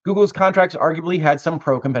 Google's contracts arguably had some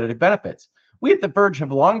pro-competitive benefits. We at The Verge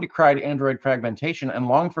have long decried Android fragmentation and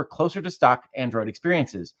longed for closer to stock Android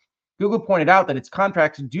experiences. Google pointed out that its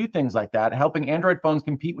contracts do things like that, helping Android phones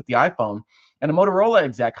compete with the iPhone, and a Motorola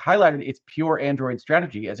exec highlighted its pure Android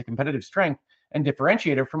strategy as a competitive strength and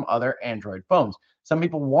differentiator from other Android phones. Some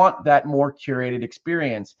people want that more curated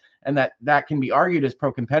experience, and that can be argued as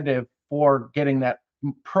pro-competitive for getting that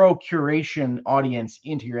pro-curation audience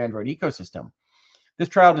into your Android ecosystem. This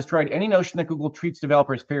trial destroyed any notion that Google treats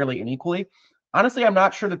developers fairly and equally. Honestly, I'm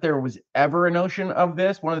not sure that there was ever a notion of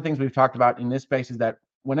this. One of the things we've talked about in this space is that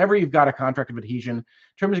whenever you've got a contract of adhesion,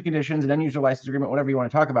 terms and conditions, an end user license agreement, whatever you want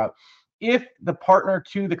to talk about, if the partner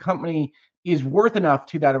to the company is worth enough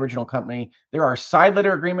to that original company, there are side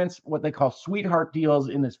letter agreements, what they call sweetheart deals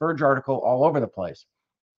in this Verge article all over the place.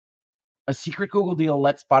 A secret Google deal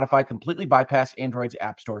lets Spotify completely bypass Android's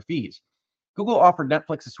App Store fees. Google offered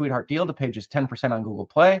Netflix a sweetheart deal to pay just 10% on Google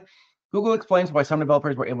Play. Google explains why some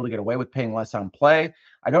developers were able to get away with paying less on Play.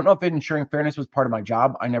 I don't know if ensuring fairness was part of my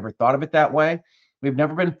job. I never thought of it that way. We've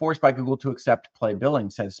never been forced by Google to accept Play billing,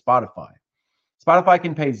 says Spotify. Spotify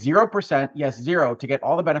can pay 0%, yes, zero, to get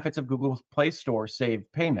all the benefits of Google's Play Store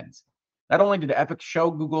saved payments. Not only did Epic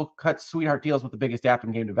show Google cut sweetheart deals with the biggest app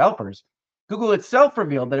and game developers, Google itself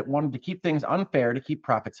revealed that it wanted to keep things unfair to keep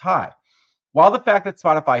profits high. While the fact that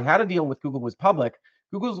Spotify had a deal with Google was public,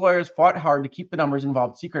 Google's lawyers fought hard to keep the numbers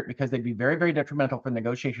involved secret because they'd be very, very detrimental for the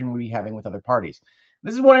negotiation we'd be having with other parties.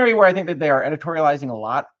 This is one area where I think that they are editorializing a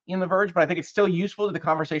lot in The Verge, but I think it's still useful to the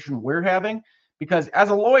conversation we're having because as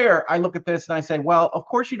a lawyer, I look at this and I say, well, of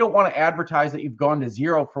course you don't want to advertise that you've gone to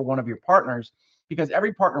zero for one of your partners because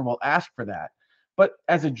every partner will ask for that. But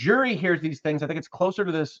as a jury hears these things, I think it's closer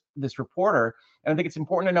to this reporter. And I think it's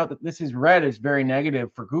important to note that this is read as very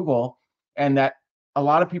negative for Google and that a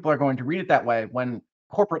lot of people are going to read it that way when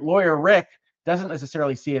corporate lawyer Rick doesn't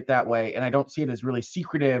necessarily see it that way. And I don't see it as really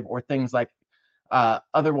secretive or things like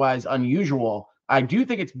otherwise unusual. I do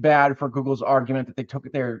think it's bad for Google's argument that they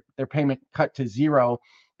took their payment cut to zero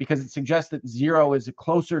because it suggests that zero is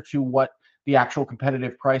closer to what the actual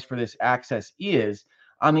competitive price for this access is.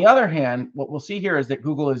 On the other hand, what we'll see here is that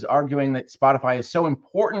Google is arguing that Spotify is so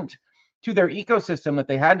important to their ecosystem that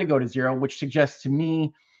they had to go to zero, which suggests to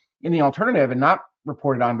me in the alternative and not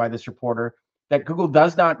reported on by this reporter that Google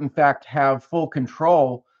does not in fact have full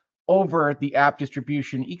control over the app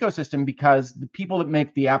distribution ecosystem because the people that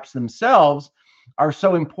make the apps themselves are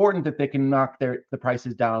so important that they can knock the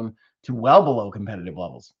prices down to well below competitive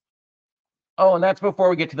levels. Oh, and that's before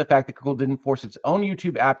we get to the fact that Google didn't force its own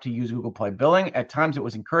YouTube app to use Google Play billing. At times it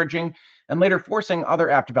was encouraging and later forcing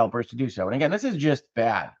other app developers to do so. And again, this is just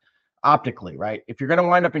bad optically, right? If you're going to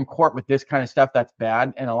wind up in court with this kind of stuff, that's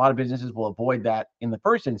bad. And a lot of businesses will avoid that in the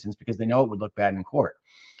first instance because they know it would look bad in court.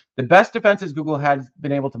 The best defenses Google has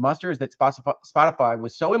been able to muster is that Spotify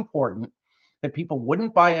was so important that people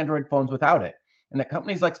wouldn't buy Android phones without it. And that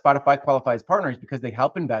companies like Spotify qualify as partners because they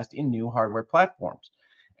help invest in new hardware platforms.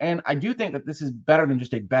 And I do think that this is better than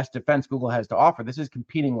just a best defense Google has to offer. This is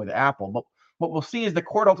competing with Apple. But what we'll see is the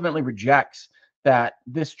court ultimately rejects that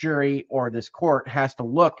this jury or this court has to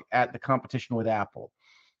look at the competition with Apple.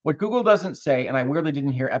 What Google doesn't say, and I weirdly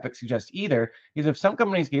didn't hear Epic suggest either, is if some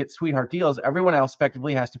companies get sweetheart deals, everyone else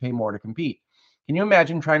effectively has to pay more to compete. Can you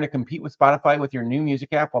imagine trying to compete with Spotify with your new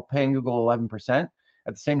music app while paying Google 11%?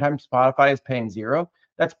 At the same time, Spotify is paying zero?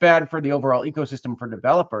 That's bad for the overall ecosystem for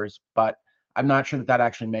developers, but I'm not sure that that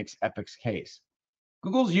actually makes Epic's case.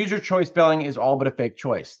 Google's user choice billing is all but a fake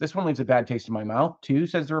choice. This one leaves a bad taste in my mouth, too,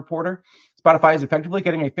 says the reporter. Spotify is effectively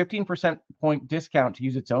getting a 15% point discount to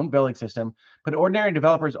use its own billing system, but ordinary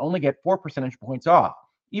developers only get 4 percentage points off,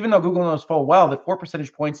 even though Google knows full well that 4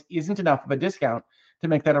 percentage points isn't enough of a discount to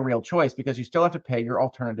make that a real choice because you still have to pay your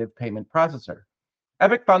alternative payment processor.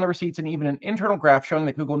 Epic found the receipts and even an internal graph showing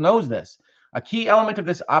that Google knows this. A key element of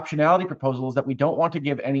this optionality proposal is that we don't want to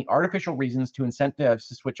give any artificial reasons to incent devs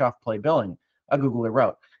to switch off Play billing, a Googler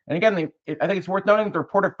wrote. And again, I think it's worth noting that the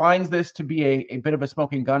reporter finds this to be a bit of a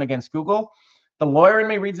smoking gun against Google. The lawyer in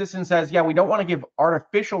me reads this and says, yeah, we don't want to give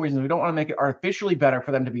artificial reasons. We don't want to make it artificially better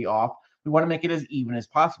for them to be off. We want to make it as even as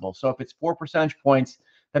possible. So if it's 4 percentage points,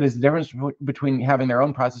 that is the difference between having their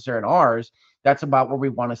own processor and ours, that's about where we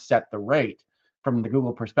want to set the rate from the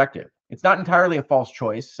Google perspective. It's not entirely a false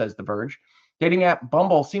choice, says The Verge. Dating app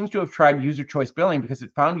Bumble seems to have tried user choice billing because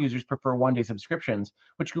it found users prefer one-day subscriptions,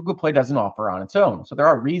 which Google Play doesn't offer on its own. So there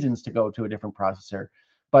are reasons to go to a different processor.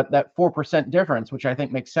 But that 4% difference, which I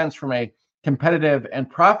think makes sense from a competitive and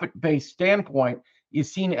profit-based standpoint,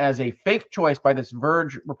 is seen as a fake choice by this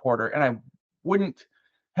Verge reporter. And I wouldn't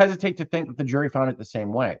hesitate to think that the jury found it the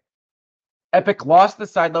same way. Epic lost the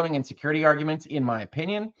sideloading and security arguments, in my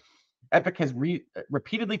opinion. Epic has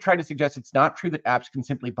repeatedly tried to suggest it's not true that apps can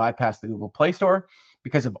simply bypass the Google Play Store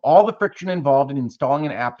because of all the friction involved in installing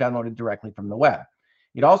an app downloaded directly from the web.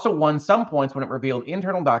 It also won some points when it revealed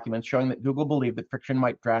internal documents showing that Google believed that friction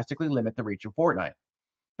might drastically limit the reach of Fortnite.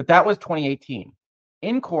 But that was 2018.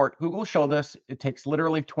 In court, Google showed us it takes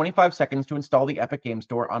literally 25 seconds to install the Epic Game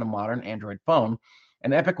Store on a modern Android phone,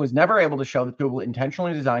 and Epic was never able to show that Google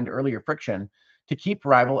intentionally designed earlier friction to keep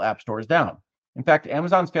rival app stores down. In fact,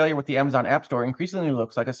 Amazon's failure with the Amazon App Store increasingly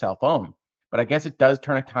looks like a self-own, but I guess it does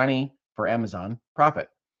turn a tiny, for Amazon, profit.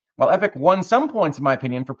 While Epic won some points, in my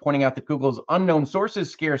opinion, for pointing out that Google's unknown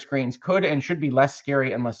sources scare screens could and should be less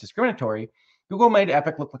scary and less discriminatory, Google made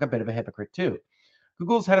Epic look like a bit of a hypocrite too.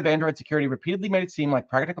 Google's head of Android security repeatedly made it seem like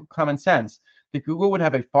practical common sense that Google would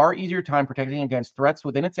have a far easier time protecting against threats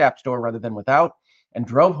within its App Store rather than without, and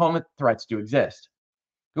drove home that threats do exist.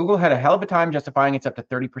 Google had a hell of a time justifying its up to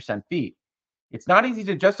 30% fee. It's not easy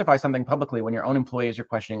to justify something publicly when your own employees are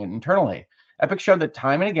questioning it internally. Epic showed that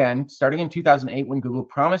time and again, starting in 2008 when Google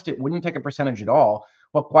promised it wouldn't take a percentage at all,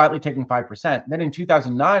 while quietly taking 5%. Then in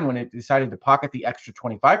 2009, when it decided to pocket the extra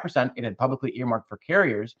 25% it had publicly earmarked for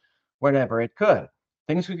carriers whenever it could.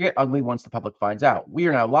 Things could get ugly once the public finds out. We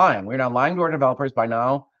are now lying. We are now lying to our developers by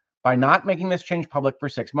not making this change public for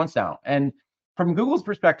 6 months now. And from Google's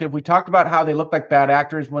perspective, we talked about how they look like bad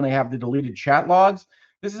actors when they have the deleted chat logs.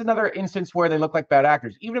 This is another instance where they look like bad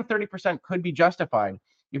actors. Even if 30% could be justified,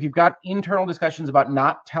 if you've got internal discussions about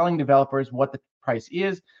not telling developers what the price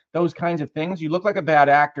is, those kinds of things, you look like a bad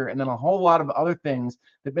actor. And then a whole lot of other things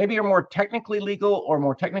that maybe are more technically legal or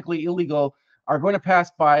more technically illegal are going to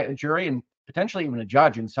pass by a jury and potentially even a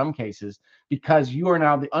judge in some cases, because you are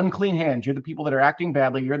now the unclean hands. You're the people that are acting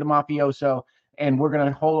badly. You're the mafioso, and we're going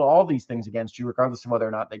to hold all these things against you, regardless of whether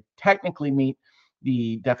or not they technically meet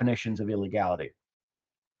the definitions of illegality.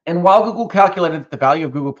 And while Google calculated that the value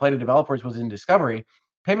of Google Play to developers was in discovery,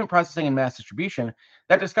 payment processing, and mass distribution,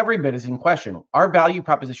 that discovery bit is in question. Our value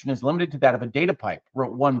proposition is limited to that of a data pipe,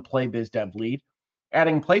 wrote one Play Biz Dev lead.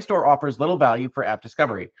 Adding Play Store offers little value for app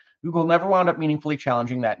discovery. Google never wound up meaningfully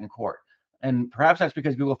challenging that in court. And perhaps that's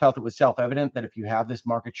because Google felt it was self-evident that if you have this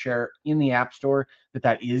market share in the App Store,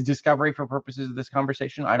 that is discovery for purposes of this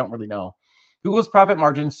conversation. I don't really know. Google's profit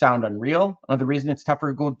margins sound unreal. Another reason it's tough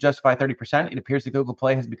for Google to justify 30%, it appears that Google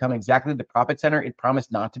Play has become exactly the profit center it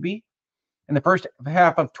promised not to be. In the first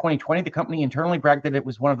half of 2020, the company internally bragged that it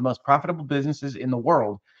was one of the most profitable businesses in the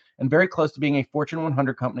world and very close to being a Fortune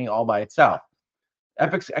 100 company all by itself.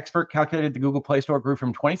 Epic's expert calculated the Google Play Store grew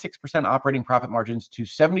from 26% operating profit margins to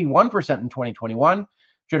 71% in 2021,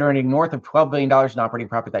 generating north of $12 billion in operating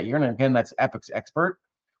profit that year. And again, that's Epic's expert.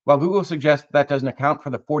 While Google suggests that doesn't account for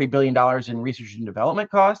the $40 billion in research and development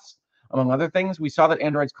costs, among other things, we saw that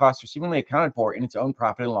Android's costs are seemingly accounted for in its own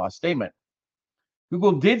profit and loss statement.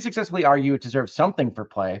 Google did successfully argue it deserves something for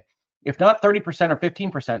Play. If not 30% or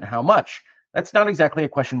 15%, how much? That's not exactly a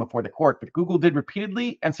question before the court, but Google did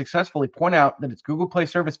repeatedly and successfully point out that its Google Play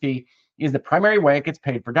service fee is the primary way it gets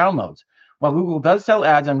paid for downloads. While Google does sell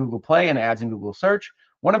ads on Google Play and ads in Google Search,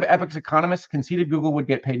 one of Epic's economists conceded Google would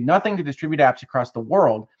get paid nothing to distribute apps across the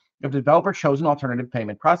world if the developer chose an alternative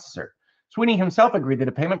payment processor. Sweeney himself agreed that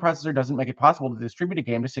a payment processor doesn't make it possible to distribute a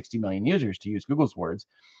game to 60 million users, to use Google's words,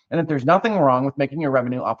 and that there's nothing wrong with making your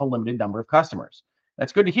revenue off a limited number of customers.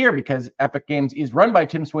 That's good to hear because Epic Games is run by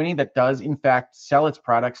Tim Sweeney that does, in fact, sell its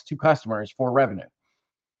products to customers for revenue.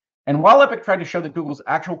 And while Epic tried to show that Google's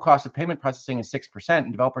actual cost of payment processing is 6%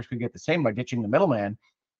 and developers could get the same by ditching the middleman,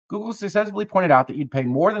 Google successfully pointed out that you'd pay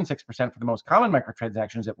more than 6% for the most common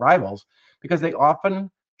microtransactions at rivals because they often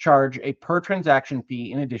charge a per transaction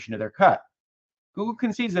fee in addition to their cut. Google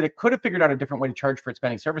concedes that it could have figured out a different way to charge for its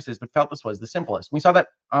many services, but felt this was the simplest. We saw that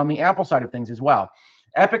on the Apple side of things as well.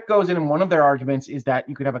 Epic goes in, and one of their arguments is that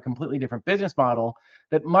you could have a completely different business model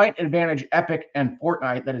that might advantage Epic and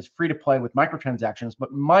Fortnite, that is free to play with microtransactions,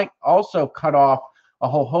 but might also cut off a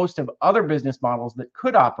whole host of other business models that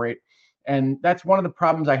could operate. And that's one of the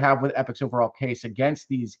problems I have with Epic's overall case against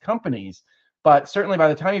these companies. But certainly by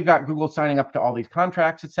the time you've got Google signing up to all these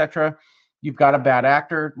contracts, etc., you've got a bad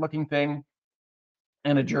actor looking thing.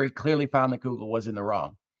 And a jury clearly found that Google was in the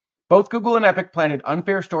wrong. Both Google and Epic planted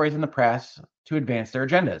unfair stories in the press to advance their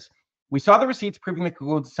agendas. We saw the receipts proving that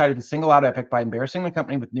Google decided to single out Epic by embarrassing the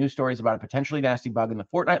company with news stories about a potentially nasty bug in the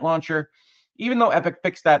Fortnite launcher, even though Epic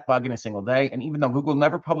fixed that bug in a single day, and even though Google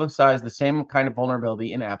never publicized the same kind of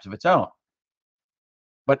vulnerability in apps of its own.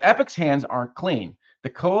 But Epic's hands aren't clean. The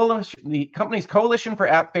company's Coalition for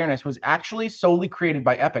App Fairness was actually solely created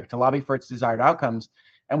by Epic to lobby for its desired outcomes,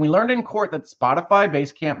 and we learned in court that Spotify,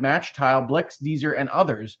 Basecamp, Matchtile, Blix, Deezer, and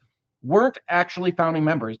others weren't actually founding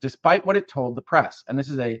members, despite what it told the press. And this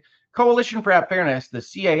is a Coalition for App Fairness, the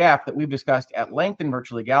CAF, that we've discussed at length in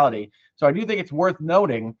Virtual Legality. So I do think it's worth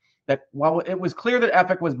noting that while it was clear that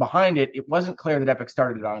Epic was behind it, it wasn't clear that Epic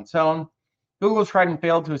started it on its own. Google tried and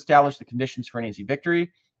failed to establish the conditions for an easy victory.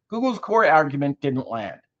 Google's core argument didn't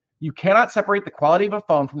land. You cannot separate the quality of a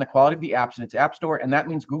phone from the quality of the apps in its app store, and that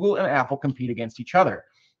means Google and Apple compete against each other.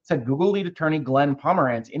 said Google lead attorney Glenn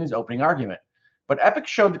Pomerantz in his opening argument. But Epic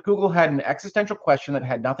showed that Google had an existential question that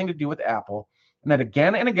had nothing to do with Apple, and that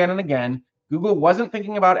again and again and again, Google wasn't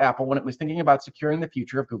thinking about Apple when it was thinking about securing the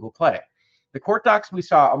future of Google Play. The court docs we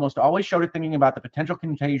saw almost always showed it thinking about the potential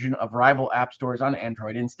contagion of rival app stores on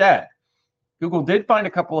Android instead. Google did find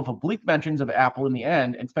a couple of oblique mentions of Apple in the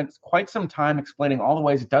end and spent quite some time explaining all the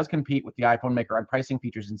ways it does compete with the iPhone maker on pricing,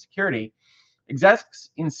 features, and security. Execs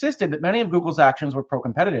insisted that many of Google's actions were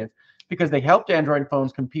pro-competitive because they helped Android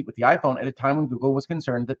phones compete with the iPhone at a time when Google was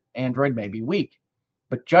concerned that Android may be weak.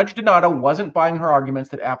 But Judge Donato wasn't buying her arguments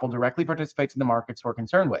that Apple directly participates in the markets we're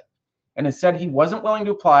concerned with, and has said he wasn't willing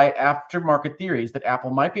to apply aftermarket theories that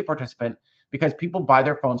Apple might be a participant because people buy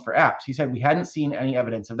their phones for apps. He said we hadn't seen any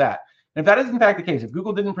evidence of that. And if that is in fact the case, if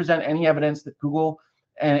Google didn't present any evidence that Google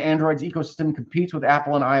and Android's ecosystem competes with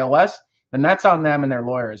Apple and iOS, then that's on them and their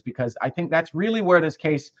lawyers, because I think that's really where this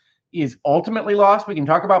case is ultimately lost. We can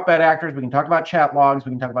talk about bad actors, we can talk about chat logs,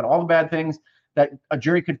 we can talk about all the bad things that a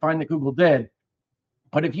jury could find that Google did.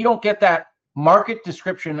 But if you don't get that market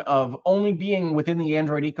description of only being within the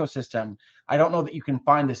Android ecosystem, I don't know that you can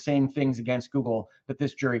find the same things against Google that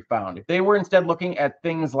this jury found. If they were instead looking at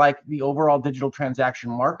things like the overall digital transaction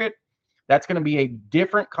market, that's going to be a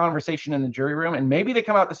different conversation in the jury room. And maybe they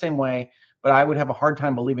come out the same way, but I would have a hard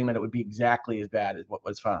time believing that it would be exactly as bad as what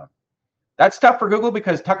was found. That's tough for Google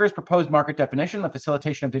because Tucker's proposed market definition, the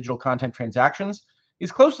facilitation of digital content transactions,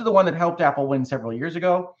 is close to the one that helped Apple win several years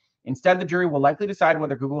ago. Instead, the jury will likely decide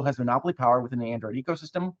whether Google has monopoly power within the Android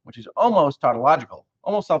ecosystem, which is almost tautological,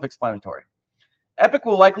 almost self-explanatory. Epic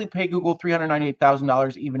will likely pay Google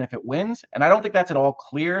 $398,000 even if it wins, and I don't think that's at all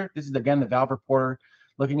clear. This is, again, the Valve reporter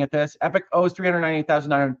looking at this. Epic owes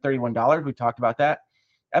 $398,931. We talked about that.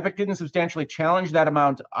 Epic didn't substantially challenge that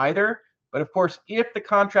amount either, but of course, if the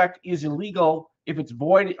contract is illegal, if it's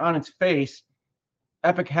void on its face,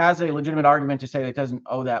 Epic has a legitimate argument to say that it doesn't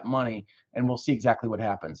owe that money, and we'll see exactly what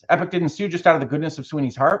happens. Epic didn't sue just out of the goodness of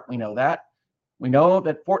Sweeney's heart. We know that. We know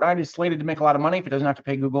that Fortnite is slated to make a lot of money if it doesn't have to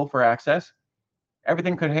pay Google for access.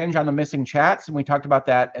 Everything could hinge on the missing chats, and we talked about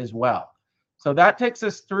that as well. So that takes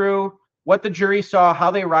us through what the jury saw, how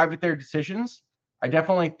they arrived at their decisions. I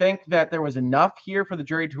definitely think that there was enough here for the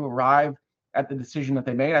jury to arrive at the decision that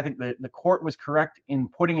they made. I think that the court was correct in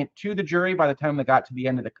putting it to the jury by the time they got to the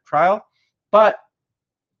end of the trial. But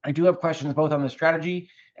I do have questions both on the strategy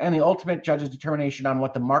and the ultimate judge's determination on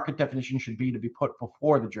what the market definition should be to be put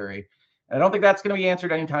before the jury. And I don't think that's going to be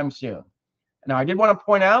answered anytime soon. Now, I did want to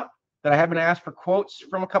point out that I have been asked for quotes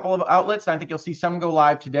from a couple of outlets, and I think you'll see some go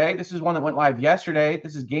live today. This is one that went live yesterday.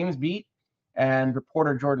 This is GamesBeat and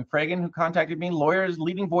reporter Jordan Fragan, who contacted me. Lawyers,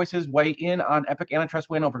 leading voices weigh in on Epic antitrust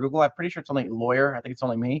win over Google. I'm pretty sure it's only a lawyer. I think it's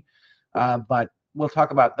only me, but we'll talk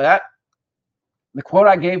about that. The quote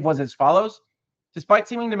I gave was as follows. Despite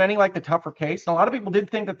seeming to many like the tougher case, and a lot of people did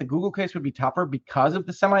think that the Google case would be tougher because of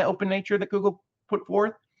the semi-open nature that Google put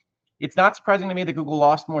forth, it's not surprising to me that Google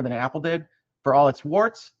lost more than Apple did. For all its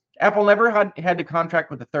warts, Apple never had to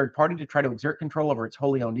contract with a third party to try to exert control over its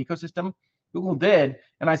wholly owned ecosystem. Google did,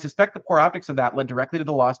 and I suspect the poor optics of that led directly to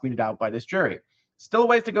the loss meted out by this jury. Still a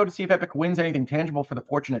ways to go to see if Epic wins anything tangible for the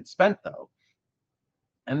fortune it spent, though.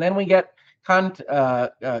 And then we get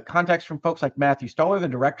context from folks like Matthew Stoller, the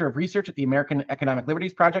director of research at the American Economic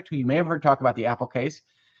Liberties Project, who you may have heard talk about the Apple case.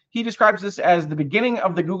 He describes this as the beginning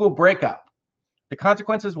of the Google breakup. The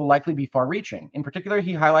consequences will likely be far-reaching. In particular,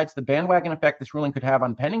 he highlights the bandwagon effect this ruling could have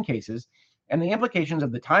on pending cases and the implications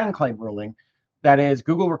of the time claim ruling, that is,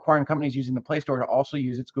 Google requiring companies using the Play Store to also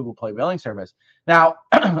use its Google Play billing service. Now,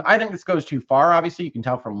 I think this goes too far. Obviously, you can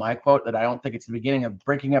tell from my quote that I don't think it's the beginning of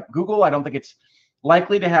breaking up Google. I don't think it's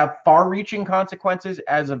likely to have far-reaching consequences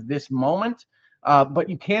as of this moment, but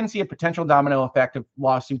you can see a potential domino effect of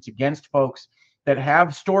lawsuits against folks that have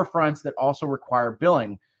storefronts that also require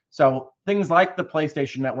billing. So things like the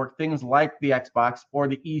PlayStation Network, things like the Xbox or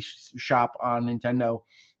the eShop on Nintendo,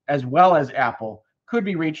 as well as Apple, could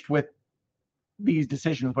be reached with these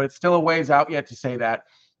decisions, but it's still a ways out yet to say that,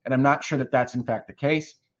 and I'm not sure that that's in fact the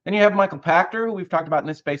case. Then you have Michael Pachter, who we've talked about in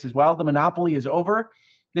this space as well. The monopoly is over.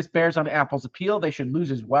 This bears on Apple's appeal. They should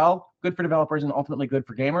lose as well. Good for developers and ultimately good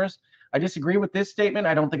for gamers. I disagree with this statement.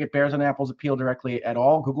 I don't think it bears on Apple's appeal directly at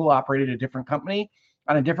all. Google operated a different company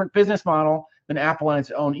on a different business model than Apple and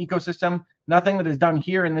its own ecosystem. Nothing that is done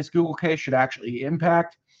here in this Google case should actually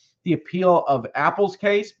impact the appeal of Apple's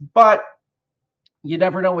case, but you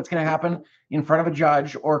never know what's going to happen in front of a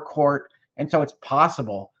judge or court, and so it's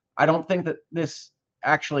possible. I don't think that this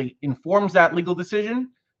actually informs that legal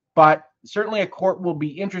decision, but certainly a court will be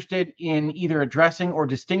interested in either addressing or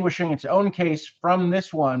distinguishing its own case from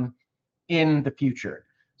this one in the future.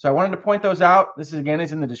 So I wanted to point those out. This is, again,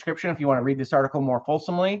 is in the description if you want to read this article more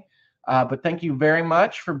fulsomely. But thank you very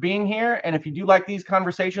much for being here. And if you do like these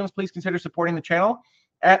conversations, please consider supporting the channel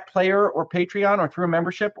at Player or Patreon or through a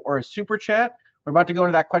membership or a super chat. We're about to go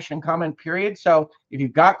into that question and comment period. So if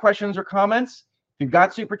you've got questions or comments, if you've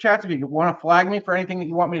got super chats, if you want to flag me for anything that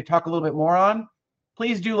you want me to talk a little bit more on,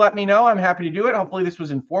 please do let me know. I'm happy to do it. Hopefully this was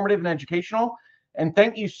informative and educational. And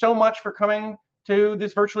thank you so much for coming to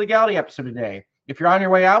this Virtual Legality episode today. If you're on your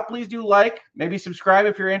way out, please do like, maybe subscribe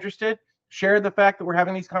if you're interested. Share the fact that we're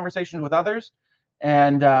having these conversations with others.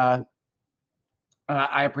 And I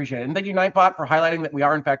appreciate it. And thank you, Nightbot, for highlighting that we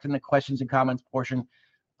are, in fact, in the questions and comments portion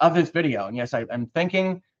of this video. And yes, I'm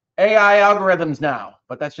thinking AI algorithms now,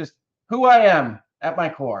 but that's just who I am at my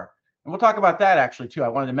core. And we'll talk about that actually too. I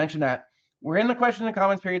wanted to mention that we're in the questions and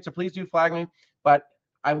comments period, so please do flag me. But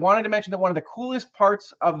I wanted to mention that one of the coolest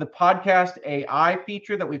parts of the podcast AI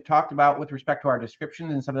feature that we've talked about with respect to our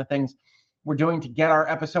descriptions and some of the things we're doing to get our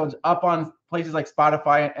episodes up on places like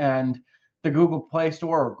Spotify and the Google Play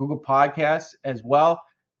Store or Google Podcasts as well,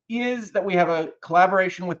 is that we have a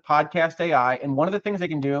collaboration with Podcast AI. And one of the things they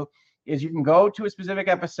can do is you can go to a specific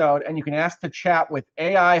episode and you can ask to chat with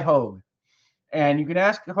AI Hogue. And you can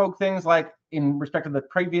ask Hogue things like, in respect of the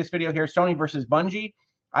previous video here, Sony versus Bungie,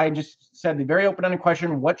 I just said the very open-ended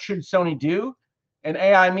question, what should Sony do? And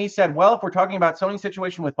AI me said, well, if we're talking about Sony's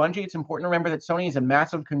situation with Bungie, it's important to remember that Sony is a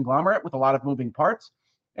massive conglomerate with a lot of moving parts.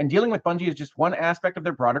 And dealing with Bungie is just one aspect of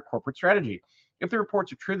their broader corporate strategy. If the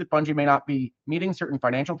reports are true that Bungie may not be meeting certain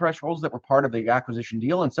financial thresholds that were part of the acquisition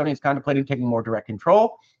deal and Sony is contemplating taking more direct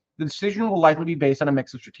control, the decision will likely be based on a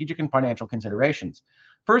mix of strategic and financial considerations.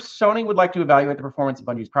 First, Sony would like to evaluate the performance of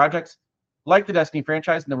Bungie's projects, like the Destiny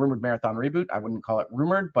franchise and the rumored Marathon reboot. I wouldn't call it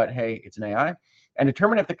rumored, but hey, it's an AI. And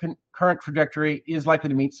determine if the current trajectory is likely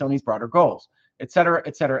to meet Sony's broader goals, et cetera,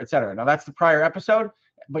 et cetera, et cetera. Now, that's the prior episode,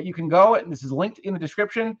 but you can go, and this is linked in the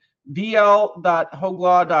description,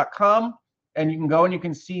 vl.hoglaw.com, and you can go and you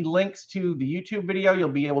can see links to the YouTube video. You'll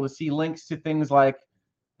be able to see links to things like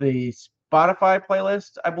the Spotify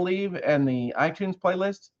playlist, I believe, and the iTunes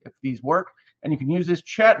playlist, if these work. And you can use this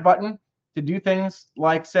chat button to do things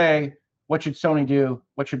like say, what should Sony do?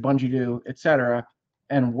 What should Bungie do? Etc.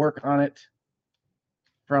 and work on it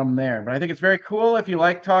from there. But I think it's very cool if you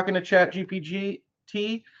like talking to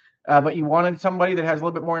ChatGPT, but you wanted somebody that has a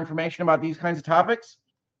little bit more information about these kinds of topics.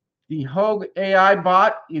 The Hogue AI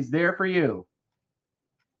bot is there for you.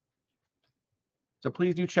 So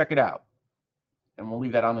please do check it out. And we'll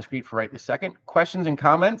leave that on the screen for right this second. Questions and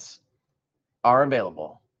comments are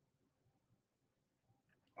available.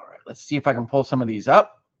 All right, let's see if I can pull some of these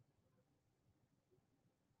up.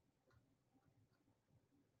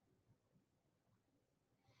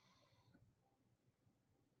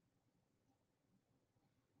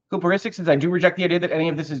 Cooperistic says, I do reject the idea that any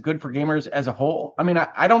of this is good for gamers as a whole. I mean,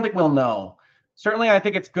 I don't think we'll know. Certainly, I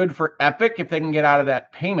think it's good for Epic if they can get out of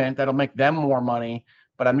that payment. That'll make them more money.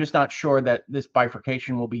 But I'm just not sure that this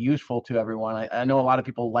bifurcation will be useful to everyone. I know a lot of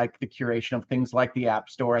people like the curation of things like the App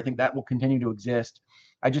Store. I think that will continue to exist.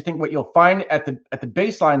 I just think what you'll find at the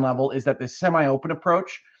baseline level is that this semi-open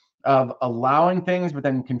approach of allowing things but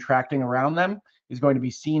then contracting around them is going to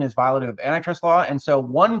be seen as violative of antitrust law. And so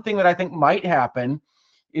one thing that I think might happen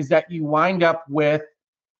is that you wind up with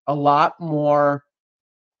a lot more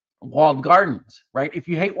walled gardens, right? If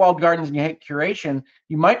you hate walled gardens and you hate curation,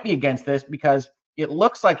 you might be against this because it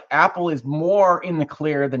looks like Apple is more in the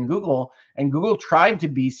clear than Google, and Google tried to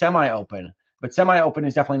be semi-open, but semi-open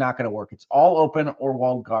is definitely not going to work. It's all open or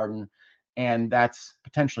walled garden, and that's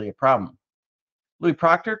potentially a problem. Louis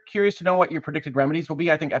Proctor, curious to know what your predicted remedies will be.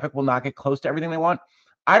 I think Epic will not get close to everything they want.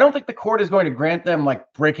 I don't think the court is going to grant them like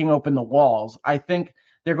breaking open the walls. I think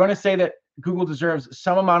they're going to say that Google deserves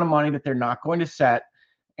some amount of money that they're not going to set.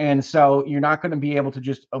 And so you're not going to be able to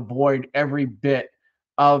just avoid every bit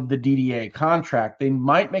of the DDA contract. They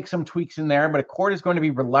might make some tweaks in there, but a court is going to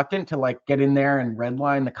be reluctant to like get in there and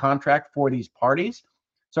redline the contract for these parties.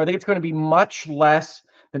 So I think it's going to be much less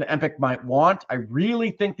than Epic might want. I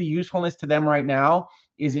really think the usefulness to them right now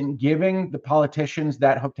is in giving the politicians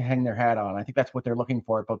that hook to hang their hat on. I think that's what they're looking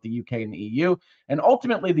for at both the UK and the EU, and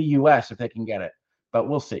ultimately the US if they can get it. But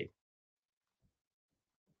we'll see.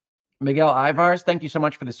 Miguel Ivars, thank you so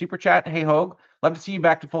much for the super chat. Hey, Hogue, love to see you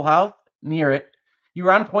back to full health. Near it. You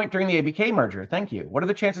were on point during the ABK merger. Thank you. What are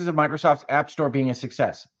the chances of Microsoft's App Store being a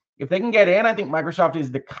success? If they can get in, I think Microsoft is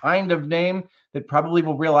the kind of name that probably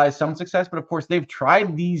will realize some success. But of course, they've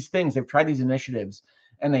tried these things. They've tried these initiatives,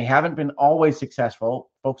 and they haven't been always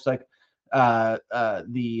successful. Folks like the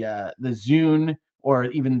Zune or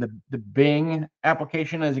even the Bing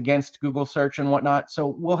application as against Google search and whatnot. So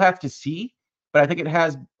we'll have to see. But I think it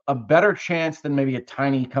has a better chance than maybe a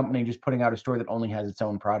tiny company just putting out a store that only has its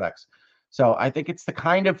own products. So I think it's the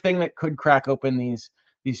kind of thing that could crack open these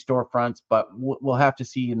storefronts, but we'll have to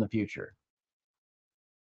see in the future.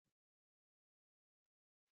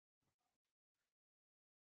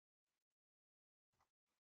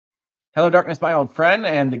 Hello, Darkness, my old friend.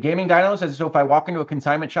 And the Gaming Dino says, so if I walk into a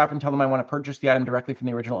consignment shop and tell them I want to purchase the item directly from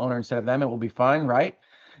the original owner instead of them, it will be fine, right?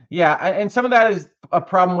 Yeah, and some of that is a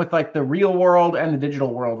problem with like the real world and the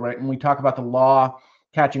digital world, right? When we talk about the law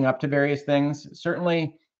catching up to various things,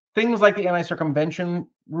 certainly things like the anti-circumvention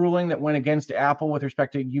ruling that went against Apple with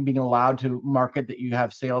respect to you being allowed to market that you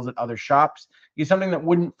have sales at other shops is something that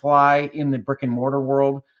wouldn't fly in the brick and mortar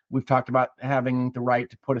world. We've talked about having the right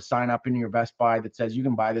to put a sign up in your Best Buy that says you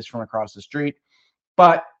can buy this from across the street.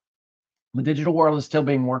 But the digital world is still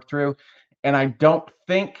being worked through. And I don't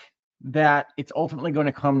think that it's ultimately going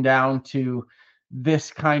to come down to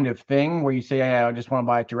this kind of thing where you say, hey, I just want to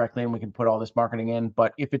buy it directly and we can put all this marketing in.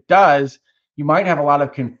 But if it does, you might have a lot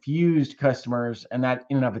of confused customers, and that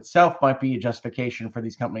in and of itself might be a justification for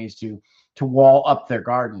these companies to wall up their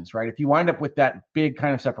gardens, right? If you wind up with that big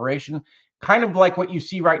kind of separation, kind of like what you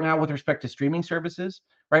see right now with respect to streaming services,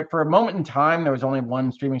 right? For a moment in time, there was only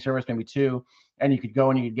one streaming service, maybe two, and you could go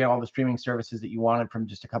and you could get all the streaming services that you wanted from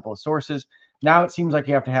just a couple of sources. Now it seems like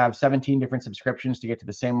you have to have 17 different subscriptions to get to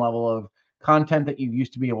the same level of content that you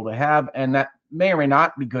used to be able to have, and that may or may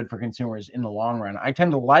not be good for consumers in the long run. I tend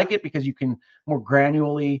to like it because you can more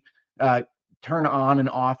granularly turn on and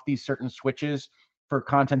off these certain switches for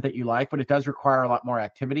content that you like, but it does require a lot more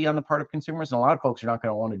activity on the part of consumers, and a lot of folks are not going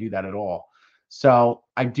to want to do that at all. So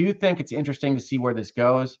I do think it's interesting to see where this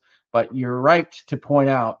goes, but you're right to point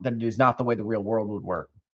out that it is not the way the real world would work.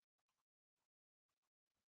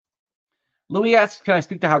 Louis asks, can I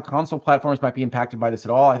speak to how console platforms might be impacted by this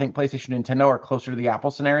at all? I think PlayStation and Nintendo are closer to the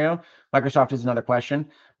Apple scenario. Microsoft is another question.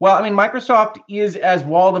 Well, I mean, Microsoft is as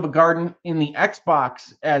walled of a garden in the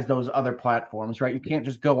Xbox as those other platforms, right? You can't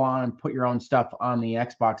just go on and put your own stuff on the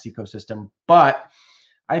Xbox ecosystem. But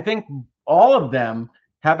I think all of them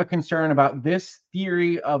have a concern about this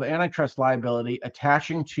theory of antitrust liability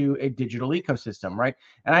attaching to a digital ecosystem, right?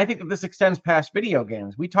 And I think that this extends past video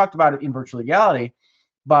games. We talked about it in virtual legality,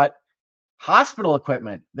 but hospital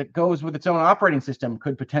equipment that goes with its own operating system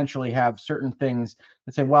could potentially have certain things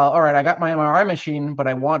that say, well, all right, I got my MRI machine, but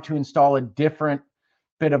I want to install a different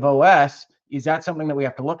bit of OS. Is that something that we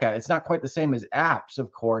have to look at? It's not quite the same as apps,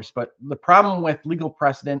 of course, but the problem with legal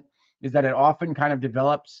precedent is that it often kind of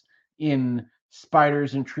develops in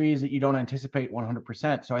spiders and trees that you don't anticipate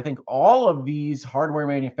 100%. So I think all of these hardware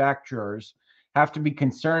manufacturers have to be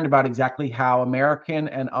concerned about exactly how American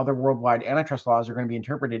and other worldwide antitrust laws are going to be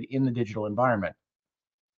interpreted in the digital environment.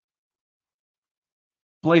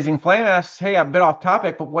 Blazing Flame asks, hey, I'm a bit off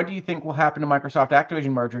topic, but what do you think will happen to Microsoft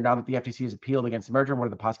Activision merger now that the FTC has appealed against the merger? What are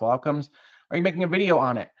the possible outcomes? Are you making a video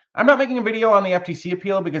on it? I'm not making a video on the FTC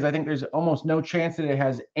appeal because I think there's almost no chance that it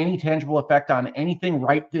has any tangible effect on anything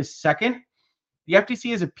right this second. The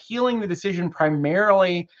FTC is appealing the decision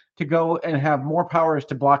primarily to go and have more powers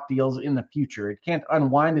to block deals in the future. It can't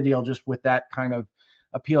unwind the deal just with that kind of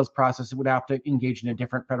appeals process. It would have to engage in a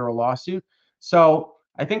different federal lawsuit. So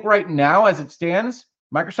I think right now, as it stands,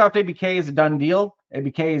 Microsoft ABK is a done deal.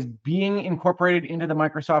 ABK is being incorporated into the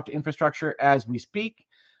Microsoft infrastructure as we speak.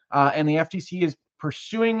 And the FTC is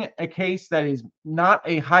pursuing a case that is not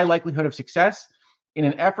a high likelihood of success in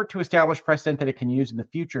an effort to establish precedent that it can use in the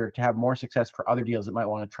future to have more success for other deals it might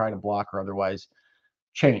want to try to block or otherwise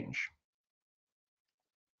change.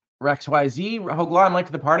 Rex YZ, Hogla, I'm late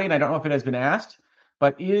to the party, and I don't know if it has been asked,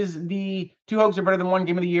 but is the Two Hogs Are Better Than One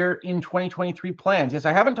Game of the Year in 2023 plans? Yes,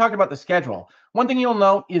 I haven't talked about the schedule. One thing you'll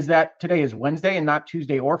note is that today is Wednesday and not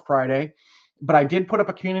Tuesday or Friday, but I did put up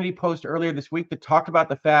a community post earlier this week that talked about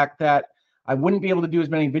the fact that I wouldn't be able to do as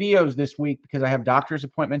many videos this week because I have doctor's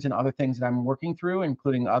appointments and other things that I'm working through,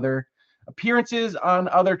 including other appearances on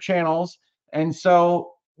other channels. And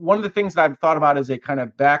so one of the things that I've thought about as a kind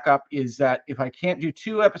of backup is that if I can't do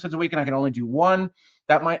 2 episodes a week and I can only do 1,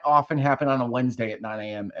 that might often happen on a Wednesday at 9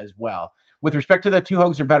 a.m. as well. With respect to the Two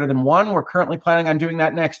Hogs Are Better Than One, we're currently planning on doing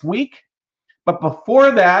that next week. But before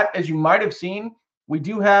that, as you might have seen, we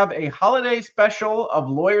do have a holiday special of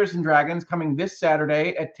Lawyers and Dragons coming this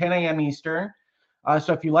Saturday at 10 a.m. Eastern.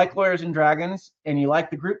 So if you like Lawyers and Dragons and you like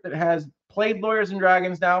the group that has played Lawyers and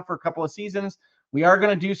Dragons now for a couple of seasons, we are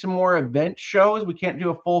going to do some more event shows. We can't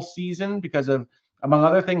do a full season because of, among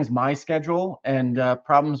other things, my schedule and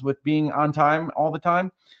problems with being on time all the time.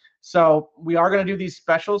 So we are going to do these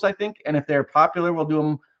specials, I think, and if they're popular, we'll do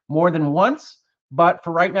them more than once. But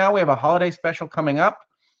for right now, we have a holiday special coming up.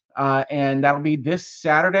 and that'll be this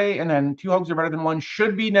Saturday. And then Two Hogs Are Better Than One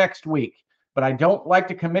should be next week. But I don't like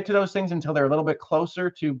to commit to those things until they're a little bit closer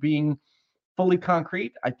to being fully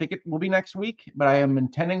concrete. I think it will be next week, but I am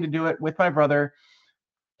intending to do it with my brother.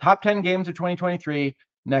 Top 10 games of 2023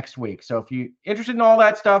 next week. So if you're interested in all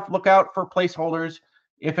that stuff, look out for placeholders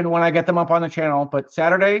if and when I get them up on the channel. But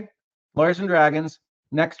Saturday, Lawyers and Dragons.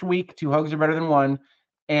 Next week, Two Hogs Are Better Than One.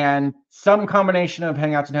 And some combination of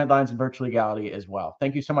Hangouts and Headlines and Virtual Legality as well.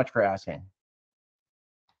 Thank you so much for asking.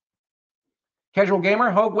 Casual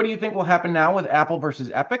Gamer, Hope, what do you think will happen now with Apple versus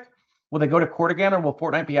Epic? Will they go to court again, or will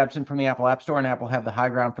Fortnite be absent from the Apple App Store and Apple have the high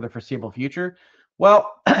ground for the foreseeable future?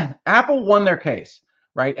 Well, Apple won their case,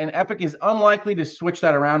 right? And Epic is unlikely to switch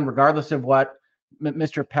that around regardless of what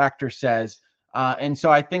Mr. Pachter says. And so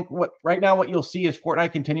I think right now what you'll see is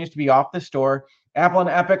Fortnite continues to be off the store. Apple and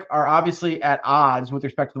Epic are obviously at odds with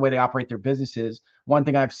respect to the way they operate their businesses. One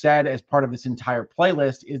thing I've said as part of this entire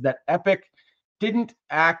playlist is that Epic didn't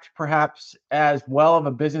act perhaps as well of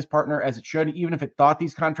a business partner as it should, even if it thought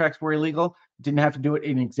these contracts were illegal. It didn't have to do it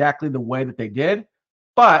in exactly the way that they did.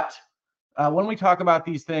 But when we talk about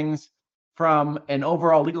these things from an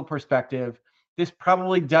overall legal perspective, this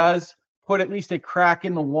probably does put at least a crack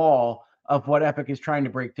in the wall of what Epic is trying to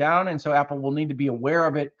break down. And so Apple will need to be aware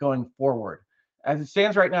of it going forward. As it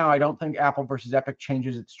stands right now, I don't think Apple versus Epic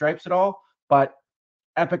changes its stripes at all, but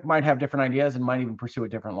Epic might have different ideas and might even pursue a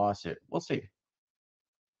different lawsuit. We'll see.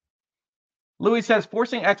 Louis says,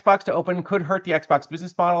 forcing Xbox to open could hurt the Xbox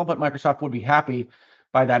business model, but Microsoft would be happy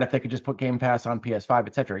by that if they could just put Game Pass on PS5,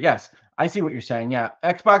 etc. Yes, I see what you're saying. Yeah,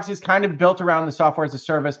 Xbox is kind of built around the software as a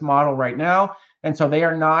service model right now, and so they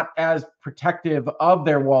are not as protective of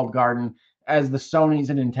their walled garden as the Sonys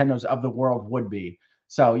and Nintendos of the world would be.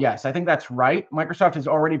 So yes, I think that's right. Microsoft has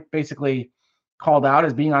already basically called out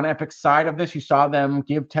as being on Epic's side of this. You saw them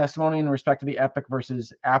give testimony in respect to the Epic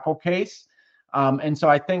versus Apple case. And so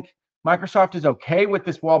I think Microsoft is okay with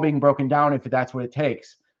this wall being broken down if that's what it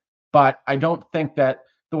takes. But I don't think that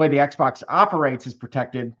the way the Xbox operates is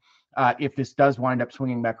protected if this does wind up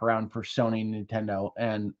swinging back around for Sony, Nintendo,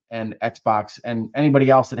 and Xbox, and anybody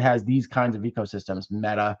else that has these kinds of ecosystems,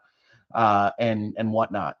 Meta, and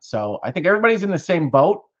whatnot. So I think everybody's in the same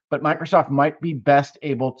boat, but Microsoft might be best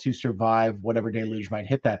able to survive whatever deluge might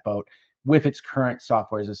hit that boat with its current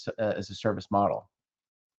software as a service model.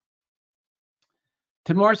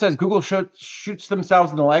 Timur says Google shoots themselves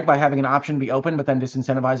in the leg by having an option be open, but then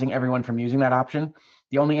disincentivizing everyone from using that option.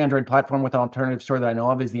 The only Android platform with an alternative store that I know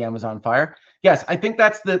of is the Amazon Fire. Yes, I think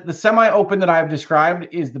that's the semi-open that I've described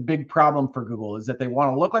is the big problem for Google, is that they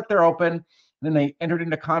want to look like they're open, and then they entered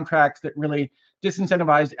into contracts that really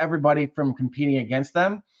disincentivized everybody from competing against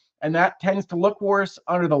them. And that tends to look worse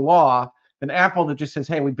under the law than Apple that just says,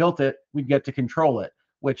 hey, we built it, we get to control it,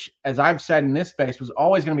 which, as I've said in this space, was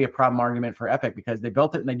always going to be a problem argument for Epic because they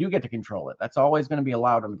built it and they do get to control it. That's always going to be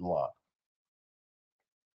allowed under the law.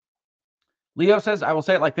 Leo says, I will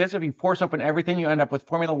say it like this. If you force open everything, you end up with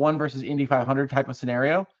Formula One versus Indy 500 type of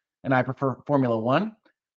scenario, and I prefer Formula One.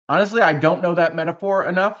 Honestly, I don't know that metaphor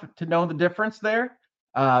enough to know the difference there,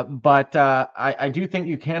 but I do think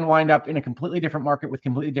you can wind up in a completely different market with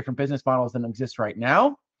completely different business models than exists right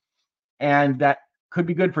now, and that could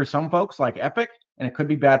be good for some folks like Epic, and it could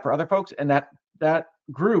be bad for other folks, and that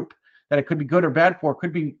group that it could be good or bad for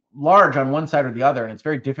could be large on one side or the other, and it's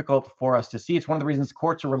very difficult for us to see. It's one of the reasons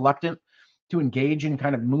courts are reluctant to engage in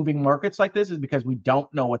kind of moving markets like this, is because we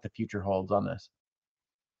don't know what the future holds on this.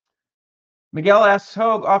 Miguel asks,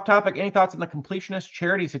 Hogue, off topic, any thoughts on the completionist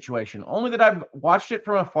charity situation? Only that I've watched it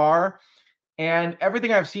from afar, and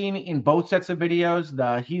everything I've seen in both sets of videos,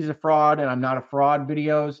 the he's a fraud and I'm not a fraud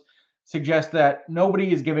videos, suggest that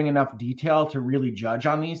nobody is giving enough detail to really judge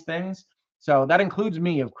on these things. So that includes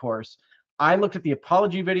me, of course. I looked at the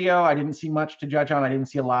apology video. I didn't see much to judge on. I didn't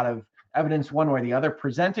see a lot of evidence one way or the other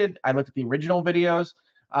presented. I looked at the original videos.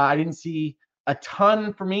 I didn't see a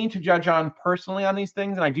ton for me to judge on personally on these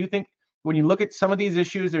things. And I do think when you look at some of these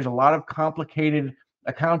issues, there's a lot of complicated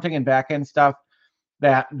accounting and back-end stuff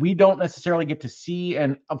that we don't necessarily get to see.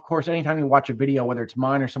 And of course, anytime you watch a video, whether it's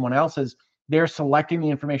mine or someone else's, they're selecting the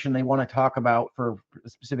information they want to talk about for a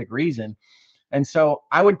specific reason. And so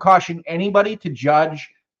I would caution anybody to judge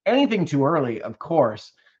anything too early, of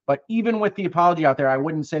course. But even with the apology out there, I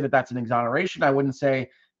wouldn't say that that's an exoneration. I wouldn't say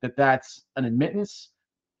that that's an admittance.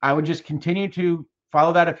 I would just continue to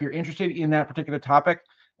follow that if you're interested in that particular topic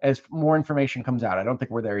as more information comes out. I don't think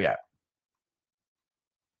we're there yet.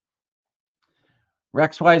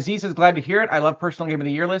 RexYZ says, glad to hear it. I love personal game of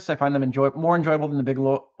the year lists. I find them more enjoyable than the big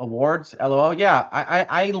awards. LOL. Yeah,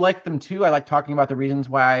 I like them too. I like talking about the reasons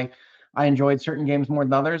why I enjoyed certain games more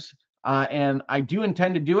than others. And I do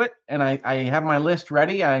intend to do it, and I have my list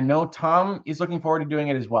ready. I know Tom is looking forward to doing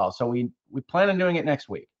it as well. So we plan on doing it next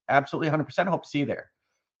week. Absolutely 100%. Hope to see you there.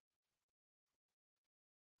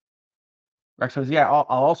 Rex says, yeah, I'll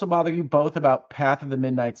also bother you both about Path of the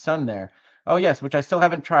Midnight Sun there. Oh, yes, which I still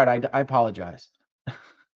haven't tried. I apologize.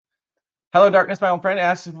 Hello, Darkness, my old friend,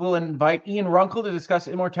 asks if we'll invite Ian Runkle to discuss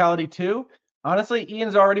Immortality 2. Honestly,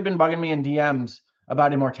 Ian's already been bugging me in DMs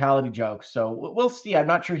about Immortality jokes, so we'll see. I'm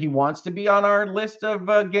not sure he wants to be on our list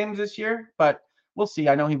of games this year, but we'll see.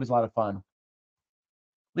 I know he was a lot of fun.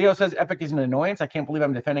 Leo says Epic is an annoyance. I can't believe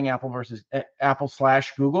I'm defending Apple versus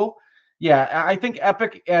Apple/Google. Yeah, I think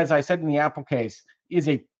Epic, as I said in the Apple case, is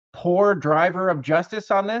a poor driver of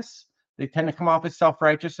justice on this. They tend to come off as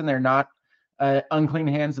self-righteous, and they're not unclean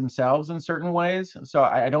hands themselves in certain ways. So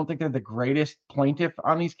I don't think they're the greatest plaintiff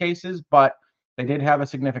on these cases, but they did have a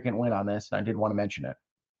significant win on this, and I did want to mention it.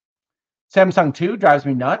 Samsung 2 drives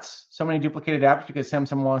me nuts. So many duplicated apps because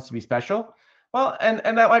Samsung wants to be special. Well, and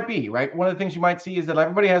that might be, right? One of the things you might see is that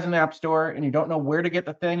everybody has an app store and you don't know where to get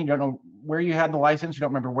the thing. You don't know where you had the license. You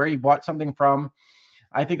don't remember where you bought something from.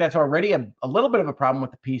 I think that's already a little bit of a problem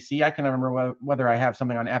with the PC. I can remember whether I have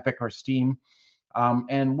something on Epic or Steam.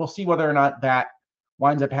 And we'll see whether or not that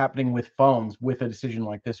winds up happening with phones with a decision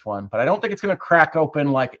like this one. But I don't think it's going to crack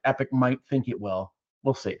open like Epic might think it will.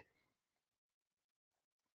 We'll see.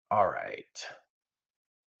 All right.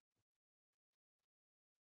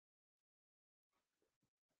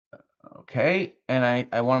 Okay, and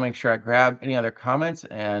I want to make sure I grab any other comments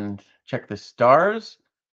and check the stars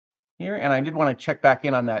here. And I did want to check back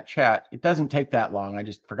in on that chat. It doesn't take that long. I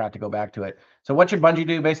just forgot to go back to it. So what should Bungie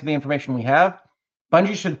do based on the information we have?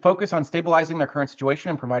 Bungie should focus on stabilizing their current situation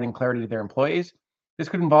and providing clarity to their employees. This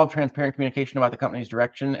could involve transparent communication about the company's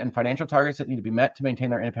direction and financial targets that need to be met to maintain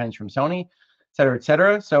their independence from Sony, et cetera, et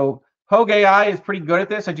cetera. So Hogue AI is pretty good at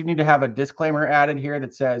this. I do need to have a disclaimer added here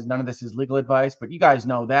that says none of this is legal advice, but you guys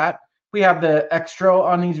know that. We have the extra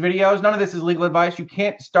on these videos. None of this is legal advice. You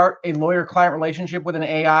can't start a lawyer-client relationship with an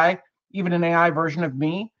AI, even an AI version of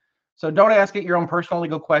me. So don't ask it your own personal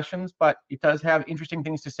legal questions, but it does have interesting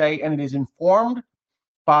things to say, and it is informed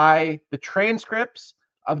by the transcripts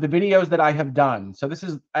of the videos that I have done. So this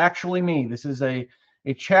is actually me. This is a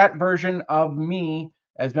chat version of me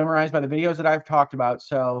as memorized by the videos that I've talked about.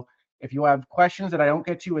 So if you have questions that I don't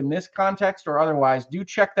get to in this context or otherwise, do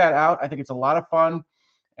check that out. I think it's a lot of fun.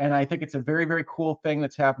 And I think it's a very, very cool thing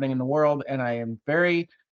that's happening in the world. And I am very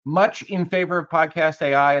much in favor of Podcast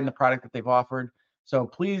AI and the product that they've offered. So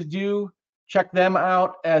please do check them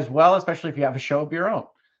out as well, especially if you have a show of your own.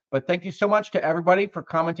 But thank you so much to everybody for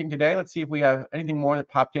commenting today. Let's see if we have anything more that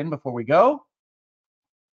popped in before we go.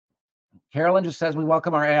 Carolyn just says we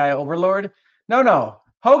welcome our AI overlord. No.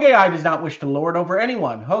 Hogue AI does not wish to lord over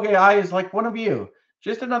anyone. Hogue AI is like one of you.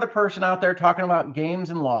 Just another person out there talking about games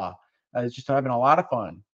and law. It's just having a lot of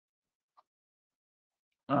fun.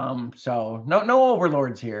 So no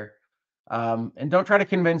overlords here. And don't try to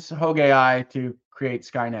convince Hogue AI to create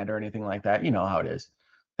Skynet or anything like that. You know how it is.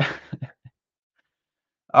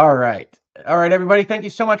 All right, everybody. Thank you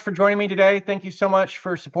so much for joining me today. Thank you so much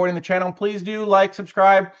for supporting the channel. Please do like,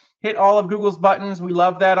 subscribe, hit all of Google's buttons. We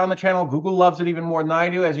love that on the channel. Google loves it even more than I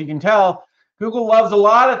do. As you can tell, Google loves a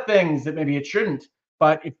lot of things that maybe it shouldn't.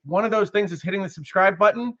 But if one of those things is hitting the subscribe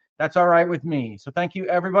button, that's all right with me. So thank you,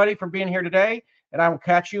 everybody, for being here today. And I will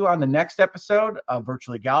catch you on the next episode of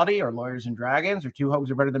Virtual Legality or Lawyers and Dragons or Two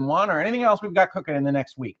Hogues Are Better Than One or anything else we've got cooking in the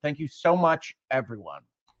next week. Thank you so much, everyone.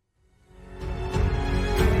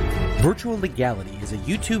 Virtual Legality is a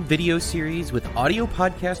YouTube video series with audio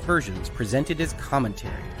podcast versions presented as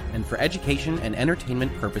commentary and for education and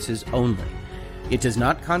entertainment purposes only. It does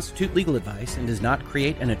not constitute legal advice and does not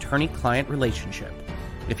create an attorney-client relationship.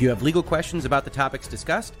 If you have legal questions about the topics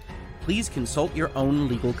discussed, please consult your own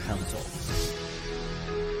legal counsel.